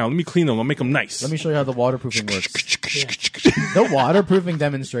shoes right now. Let me clean them. I'll make them nice. Let me show you how the waterproofing works. The waterproofing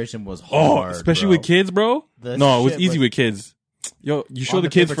demonstration was hard. Especially with kids, bro. No, it was easy with kids. Yo, you show the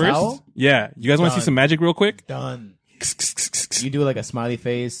kids first? Towel? Yeah. You guys want to see some magic real quick? Done. You do like a smiley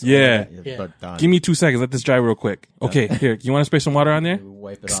face. Yeah. But done. Give me 2 seconds. Let this dry real quick. Okay, here. You want to spray some water on there?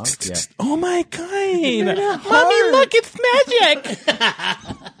 Wipe it off. Yeah. Oh my god. Mommy, look, it's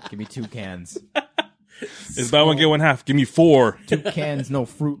magic. Give me 2 cans. It's buy one, get one half. Give me 4. 2 cans, no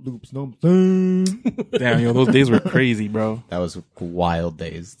Fruit Loops, no. Damn, yo, those days were crazy, bro. That was wild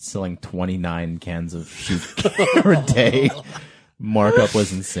days. Selling 29 cans of shoe per day. Markup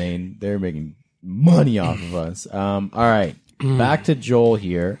was insane. They're making money off of us. All right. Back to Joel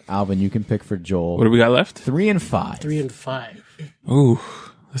here. Alvin, you can pick for Joel. What do we got left? 3 and 5. 3 and 5. Ooh,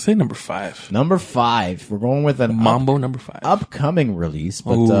 let's say number 5. Number 5. We're going with an Mambo number 5. upcoming release,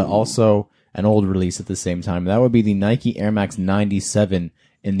 but also an old release at the same time. That would be the Nike Air Max 97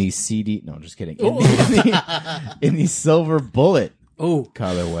 in the CD. No, just kidding. In the silver bullet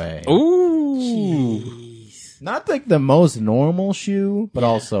colorway. Ooh. Not like the most normal shoe, but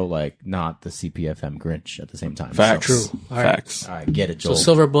also like not the CPFM Grinch at the same time. Facts. True. Facts. All right, get it, Joel. So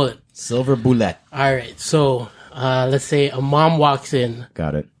silver bullet. Silver bullet. All right. So let's say a mom walks in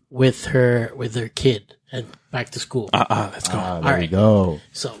Got it. with her kid and back to school. Let's go. There we go.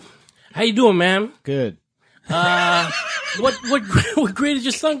 So, how you doing, ma'am? Good. What grade is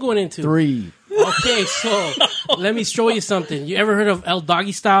your son going into? 3. Okay, so let me show you something. You ever heard of El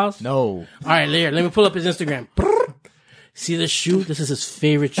Doggy Styles? No. All right, let me pull up his Instagram. See this shoe? This is his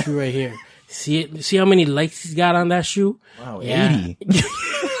favorite shoe right here. See it? See how many likes he's got on that shoe? Wow, 80.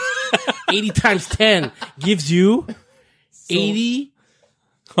 80 times 10 gives you 80.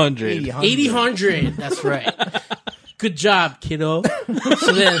 100. 100. That's right. Good job, kiddo.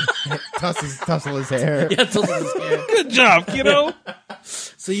 So then, Tussle his hair. yeah, tussle his hair. Good job, kiddo.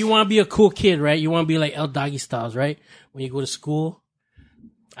 So you want to be a cool kid, right? You want to be like El Doggy Styles, right? When you go to school.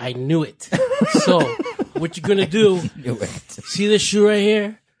 I knew it. So what you're gonna do? See this shoe right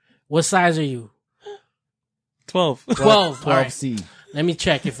here? What size are you? 12. 12. All right. 12C. Let me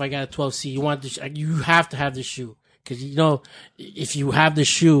check if I got a 12C. You want this? You have to have the shoe because you know if you have the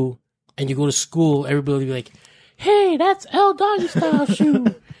shoe and you go to school, everybody will be like, "Hey, that's El Doggy Style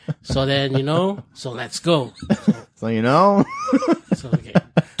shoe." So then so let's go. So you know. So okay,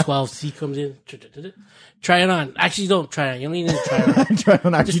 12C comes in. Try it on. Actually, don't try it. You don't need to try it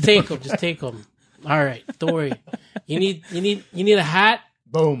on. Just take them. Just take them. All right, don't worry. You need a hat.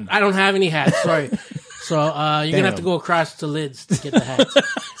 Boom. I don't have any hats. Sorry. So you're gonna have to go across to Lids to get the hats.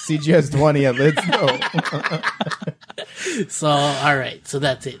 CGS 20 at Lids. No. So all right. So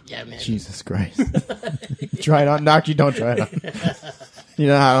that's it. Yeah, man. Jesus Christ. Try it on. Knock, you don't try it on. You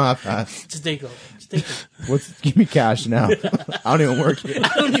know, I don't have hats. Just take them. Just take them. Give me cash now. I don't even work here.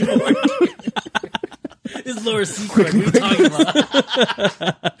 I don't even work here. This is Laura Secord. What are you talking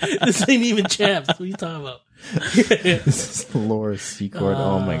about? This ain't even Champs. What are you talking about? This is Laura Secord.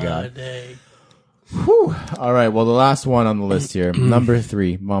 Oh my God. Dang. Whew. All right. Well, the last one on the list here, number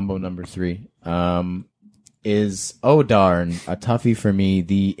 3, Mambo number 3, is, oh darn, a toughie for me.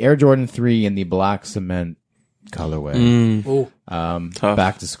 The Air Jordan 3 in the black cement colorway. Oh,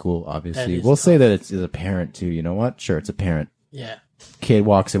 Back to school, obviously. That We'll is say that it's a parent too. You know what? Sure, it's a parent. yeah. Kid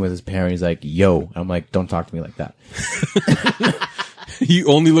walks in with his parent. He's like, "Yo," I'm like, "Don't talk to me like that." You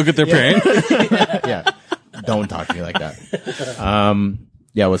only look at their parent? Yeah, don't talk to me like that.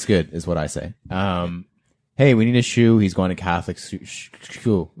 Yeah, what's good is what I say. Hey, we need a shoe. He's going to Catholic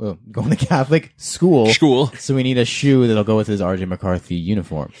school. Going to Catholic school. So we need a shoe that'll go with his RJ McCarthy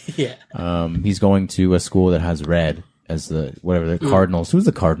uniform. Yeah. He's going to a school that has red as the Cardinals. Who's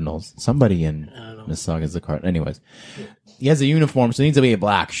the Cardinals? Somebody in Mississauga is the Cardinals. Anyways, he has a uniform, so it needs to be a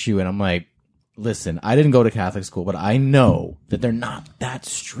black shoe. And I'm like, listen, I didn't go to Catholic school, but I know that they're not that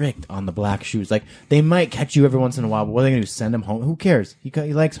strict on the black shoes. Like, they might catch you every once in a while, but what are they going to do? Send him home? Who cares? He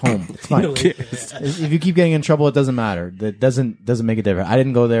likes home. It's fine. If you keep getting in trouble, it doesn't matter. That doesn't make a difference. I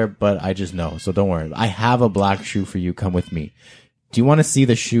didn't go there, but I just know. So don't worry. I have a black shoe for you. Come with me. Do you want to see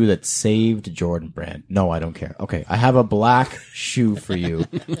the shoe that saved Jordan Brand? No, I don't care. Okay, I have a black shoe for you.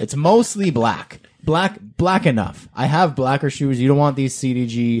 It's mostly black. Black enough. I have blacker shoes. You don't want these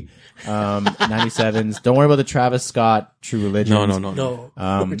CDG 97s. Don't worry about the Travis Scott True Religions. No.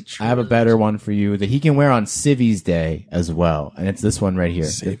 I have a better one for you that he can wear on Civvies Day as well. And it's this one right here.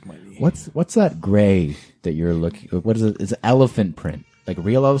 Save money. What's that gray that you're looking? What is it? It's elephant print. Like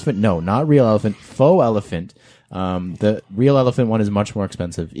real elephant? No, not real elephant. Faux elephant. The real elephant one is much more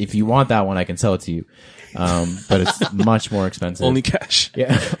expensive. If you want that one, I can sell it to you. But it's much more expensive. Only cash.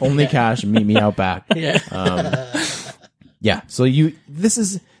 Yeah, only cash. Meet me out back. Yeah. Yeah. So this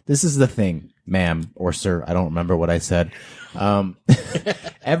is the thing, ma'am or sir. I don't remember what I said.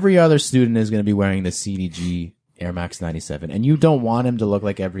 Every other student is going to be wearing the CDG Air Max 97, and you don't want him to look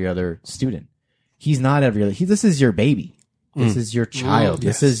like every other student. He's not every other. This is your baby. This is your child.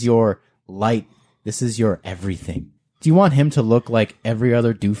 This is your light. This is your everything. Do you want him to look like every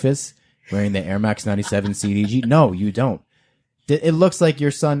other doofus wearing the Air Max 97 CDG? No, you don't. It looks like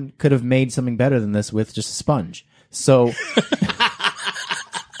your son could have made something better than this with just a sponge. So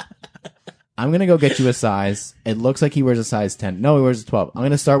I'm going to go get you a size. It looks like he wears a size 10. No, he wears a 12. I'm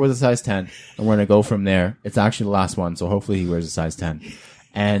going to start with a size 10, and we're going to go from there. It's actually the last one, so hopefully he wears a size 10.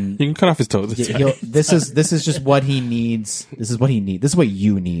 And you can cut off his toes. This is just what he needs. This is what he needs. This is what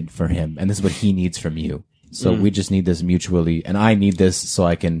you need for him, and this is what he needs from you. So we just need this mutually, and I need this so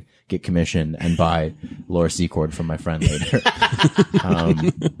I can get commission and buy Laura Secord from my friend later.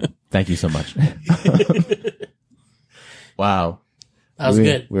 Thank you so much. Wow. That was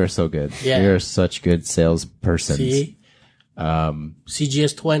good. We are so good. Yeah. We are such good salespersons. See?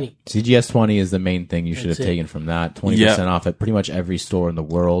 CGS 20. CGS 20 is the main thing you should have taken from that. 20% off at pretty much every store in the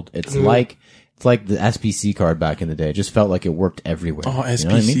world. It's like the SPC card back in the day. It just felt like it worked everywhere. Oh, SPC. You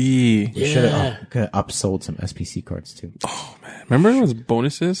know what I mean? You Yeah. could have upsold some SPC cards too. Oh man, remember it was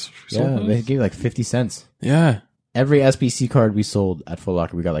bonuses? Yeah, they gave you like 50 cents. Yeah, Every SPC card we sold at Foot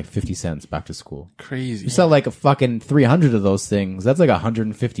Locker, we got like 50 cents back to school. crazy. You sell like a fucking 300 of those things. That's like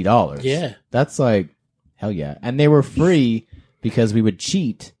 $150. Yeah. That's like, hell yeah. And they were free because we would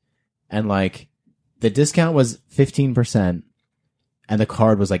cheat, and like the discount was 15% and the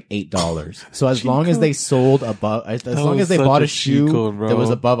card was like $8. So as long as they sold above, as long as they bought a shoe that was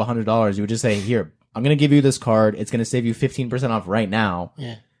above $100, you would just say, here, I'm going to give you this card. It's going to save you 15% off right now.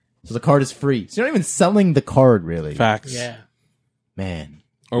 Yeah. So the card is free. So you're not even selling the card, really. Facts. Yeah. Man.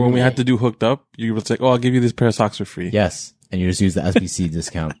 Or when we had to do hooked up, you would say, "Oh, I'll give you this pair of socks for free." Yes. And you just use the SBC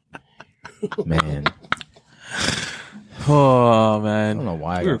discount. Man. Oh man, I don't know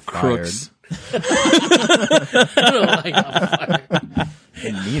why I we were got fired. crooks. I don't like how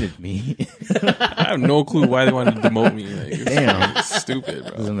It needed me. I have no clue why they wanted to demote me. Like, it's Damn. stupid,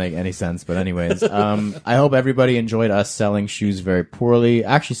 bro. Doesn't make any sense. But anyways, I hope everybody enjoyed us selling shoes very poorly.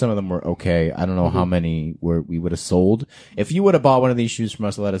 Actually, some of them were okay. I don't know how many we would have sold. If you would have bought one of these shoes from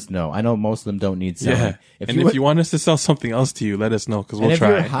us, let us know. I know most of them don't need selling. Yeah. If you want us to sell something else to you, let us know because we'll if try.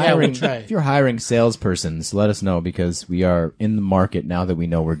 you're hiring, we'll try. if you're hiring salespersons, let us know because we are in the market now that we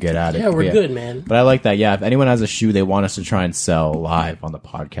know we're good at it. Yeah, we're good, man. But I like that. Yeah, if anyone has a shoe they want us to try and sell live on the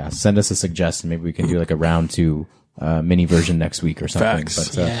podcast, send us a suggestion. Maybe we can do like a round 2 mini version next week or something.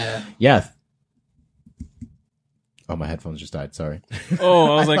 Facts. But yeah. Oh, my headphones just died. Sorry.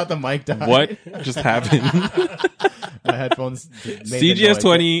 Oh, I was I like, thought the mic died. what just happened? My headphones made the noise.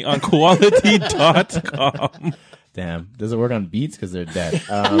 CGS20 on quality.com. Damn. Does it work on Beats? Because they're dead.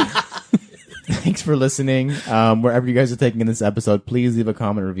 Thanks for listening. Wherever you guys are taking in this episode, please leave a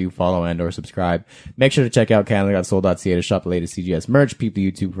comment, review, follow, and or subscribe. Make sure to check out Canada.soul.ca to shop the latest CGS merch, peep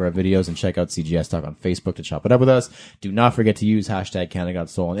the YouTube for our videos, and check out CGS Talk on Facebook to chop it up with us. Do not forget to use hashtag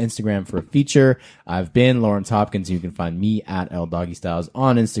Canada.soul on Instagram for a feature. I've been Lawrence Hopkins. You can find me at LDoggyStyles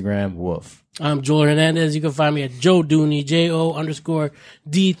on Instagram. Woof. I'm Joel Hernandez. You can find me at Joe Dooney,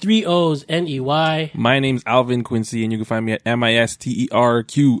 JO_D3OsNEY. My name's Alvin Quincy, and you can find me at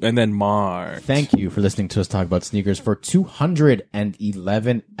MISTERQ and then Mar. Thank you for listening to us talk about sneakers for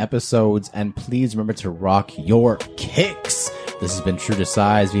 211 episodes. And please remember to rock your kicks. This has been True to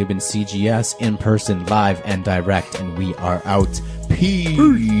Size. We have been CGS in person, live and direct, and we are out.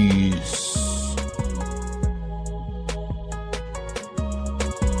 Peace.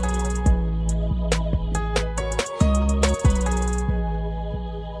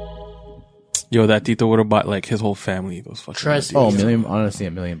 Yo, that Tito would have bought like his whole family. Those fucking Trust Adidas. me. Oh, honestly,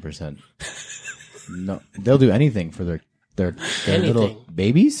 1,000,000%. No, they'll do anything for their little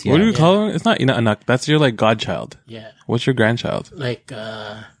babies. What do we call them? It's not anak. That's your like godchild. Yeah. What's your grandchild? Like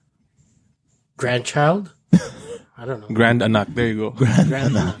grandchild? I don't know. Grand anak. There you go. Grand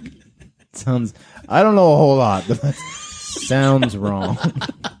anak. Sounds. I don't know a whole lot, but that sounds wrong.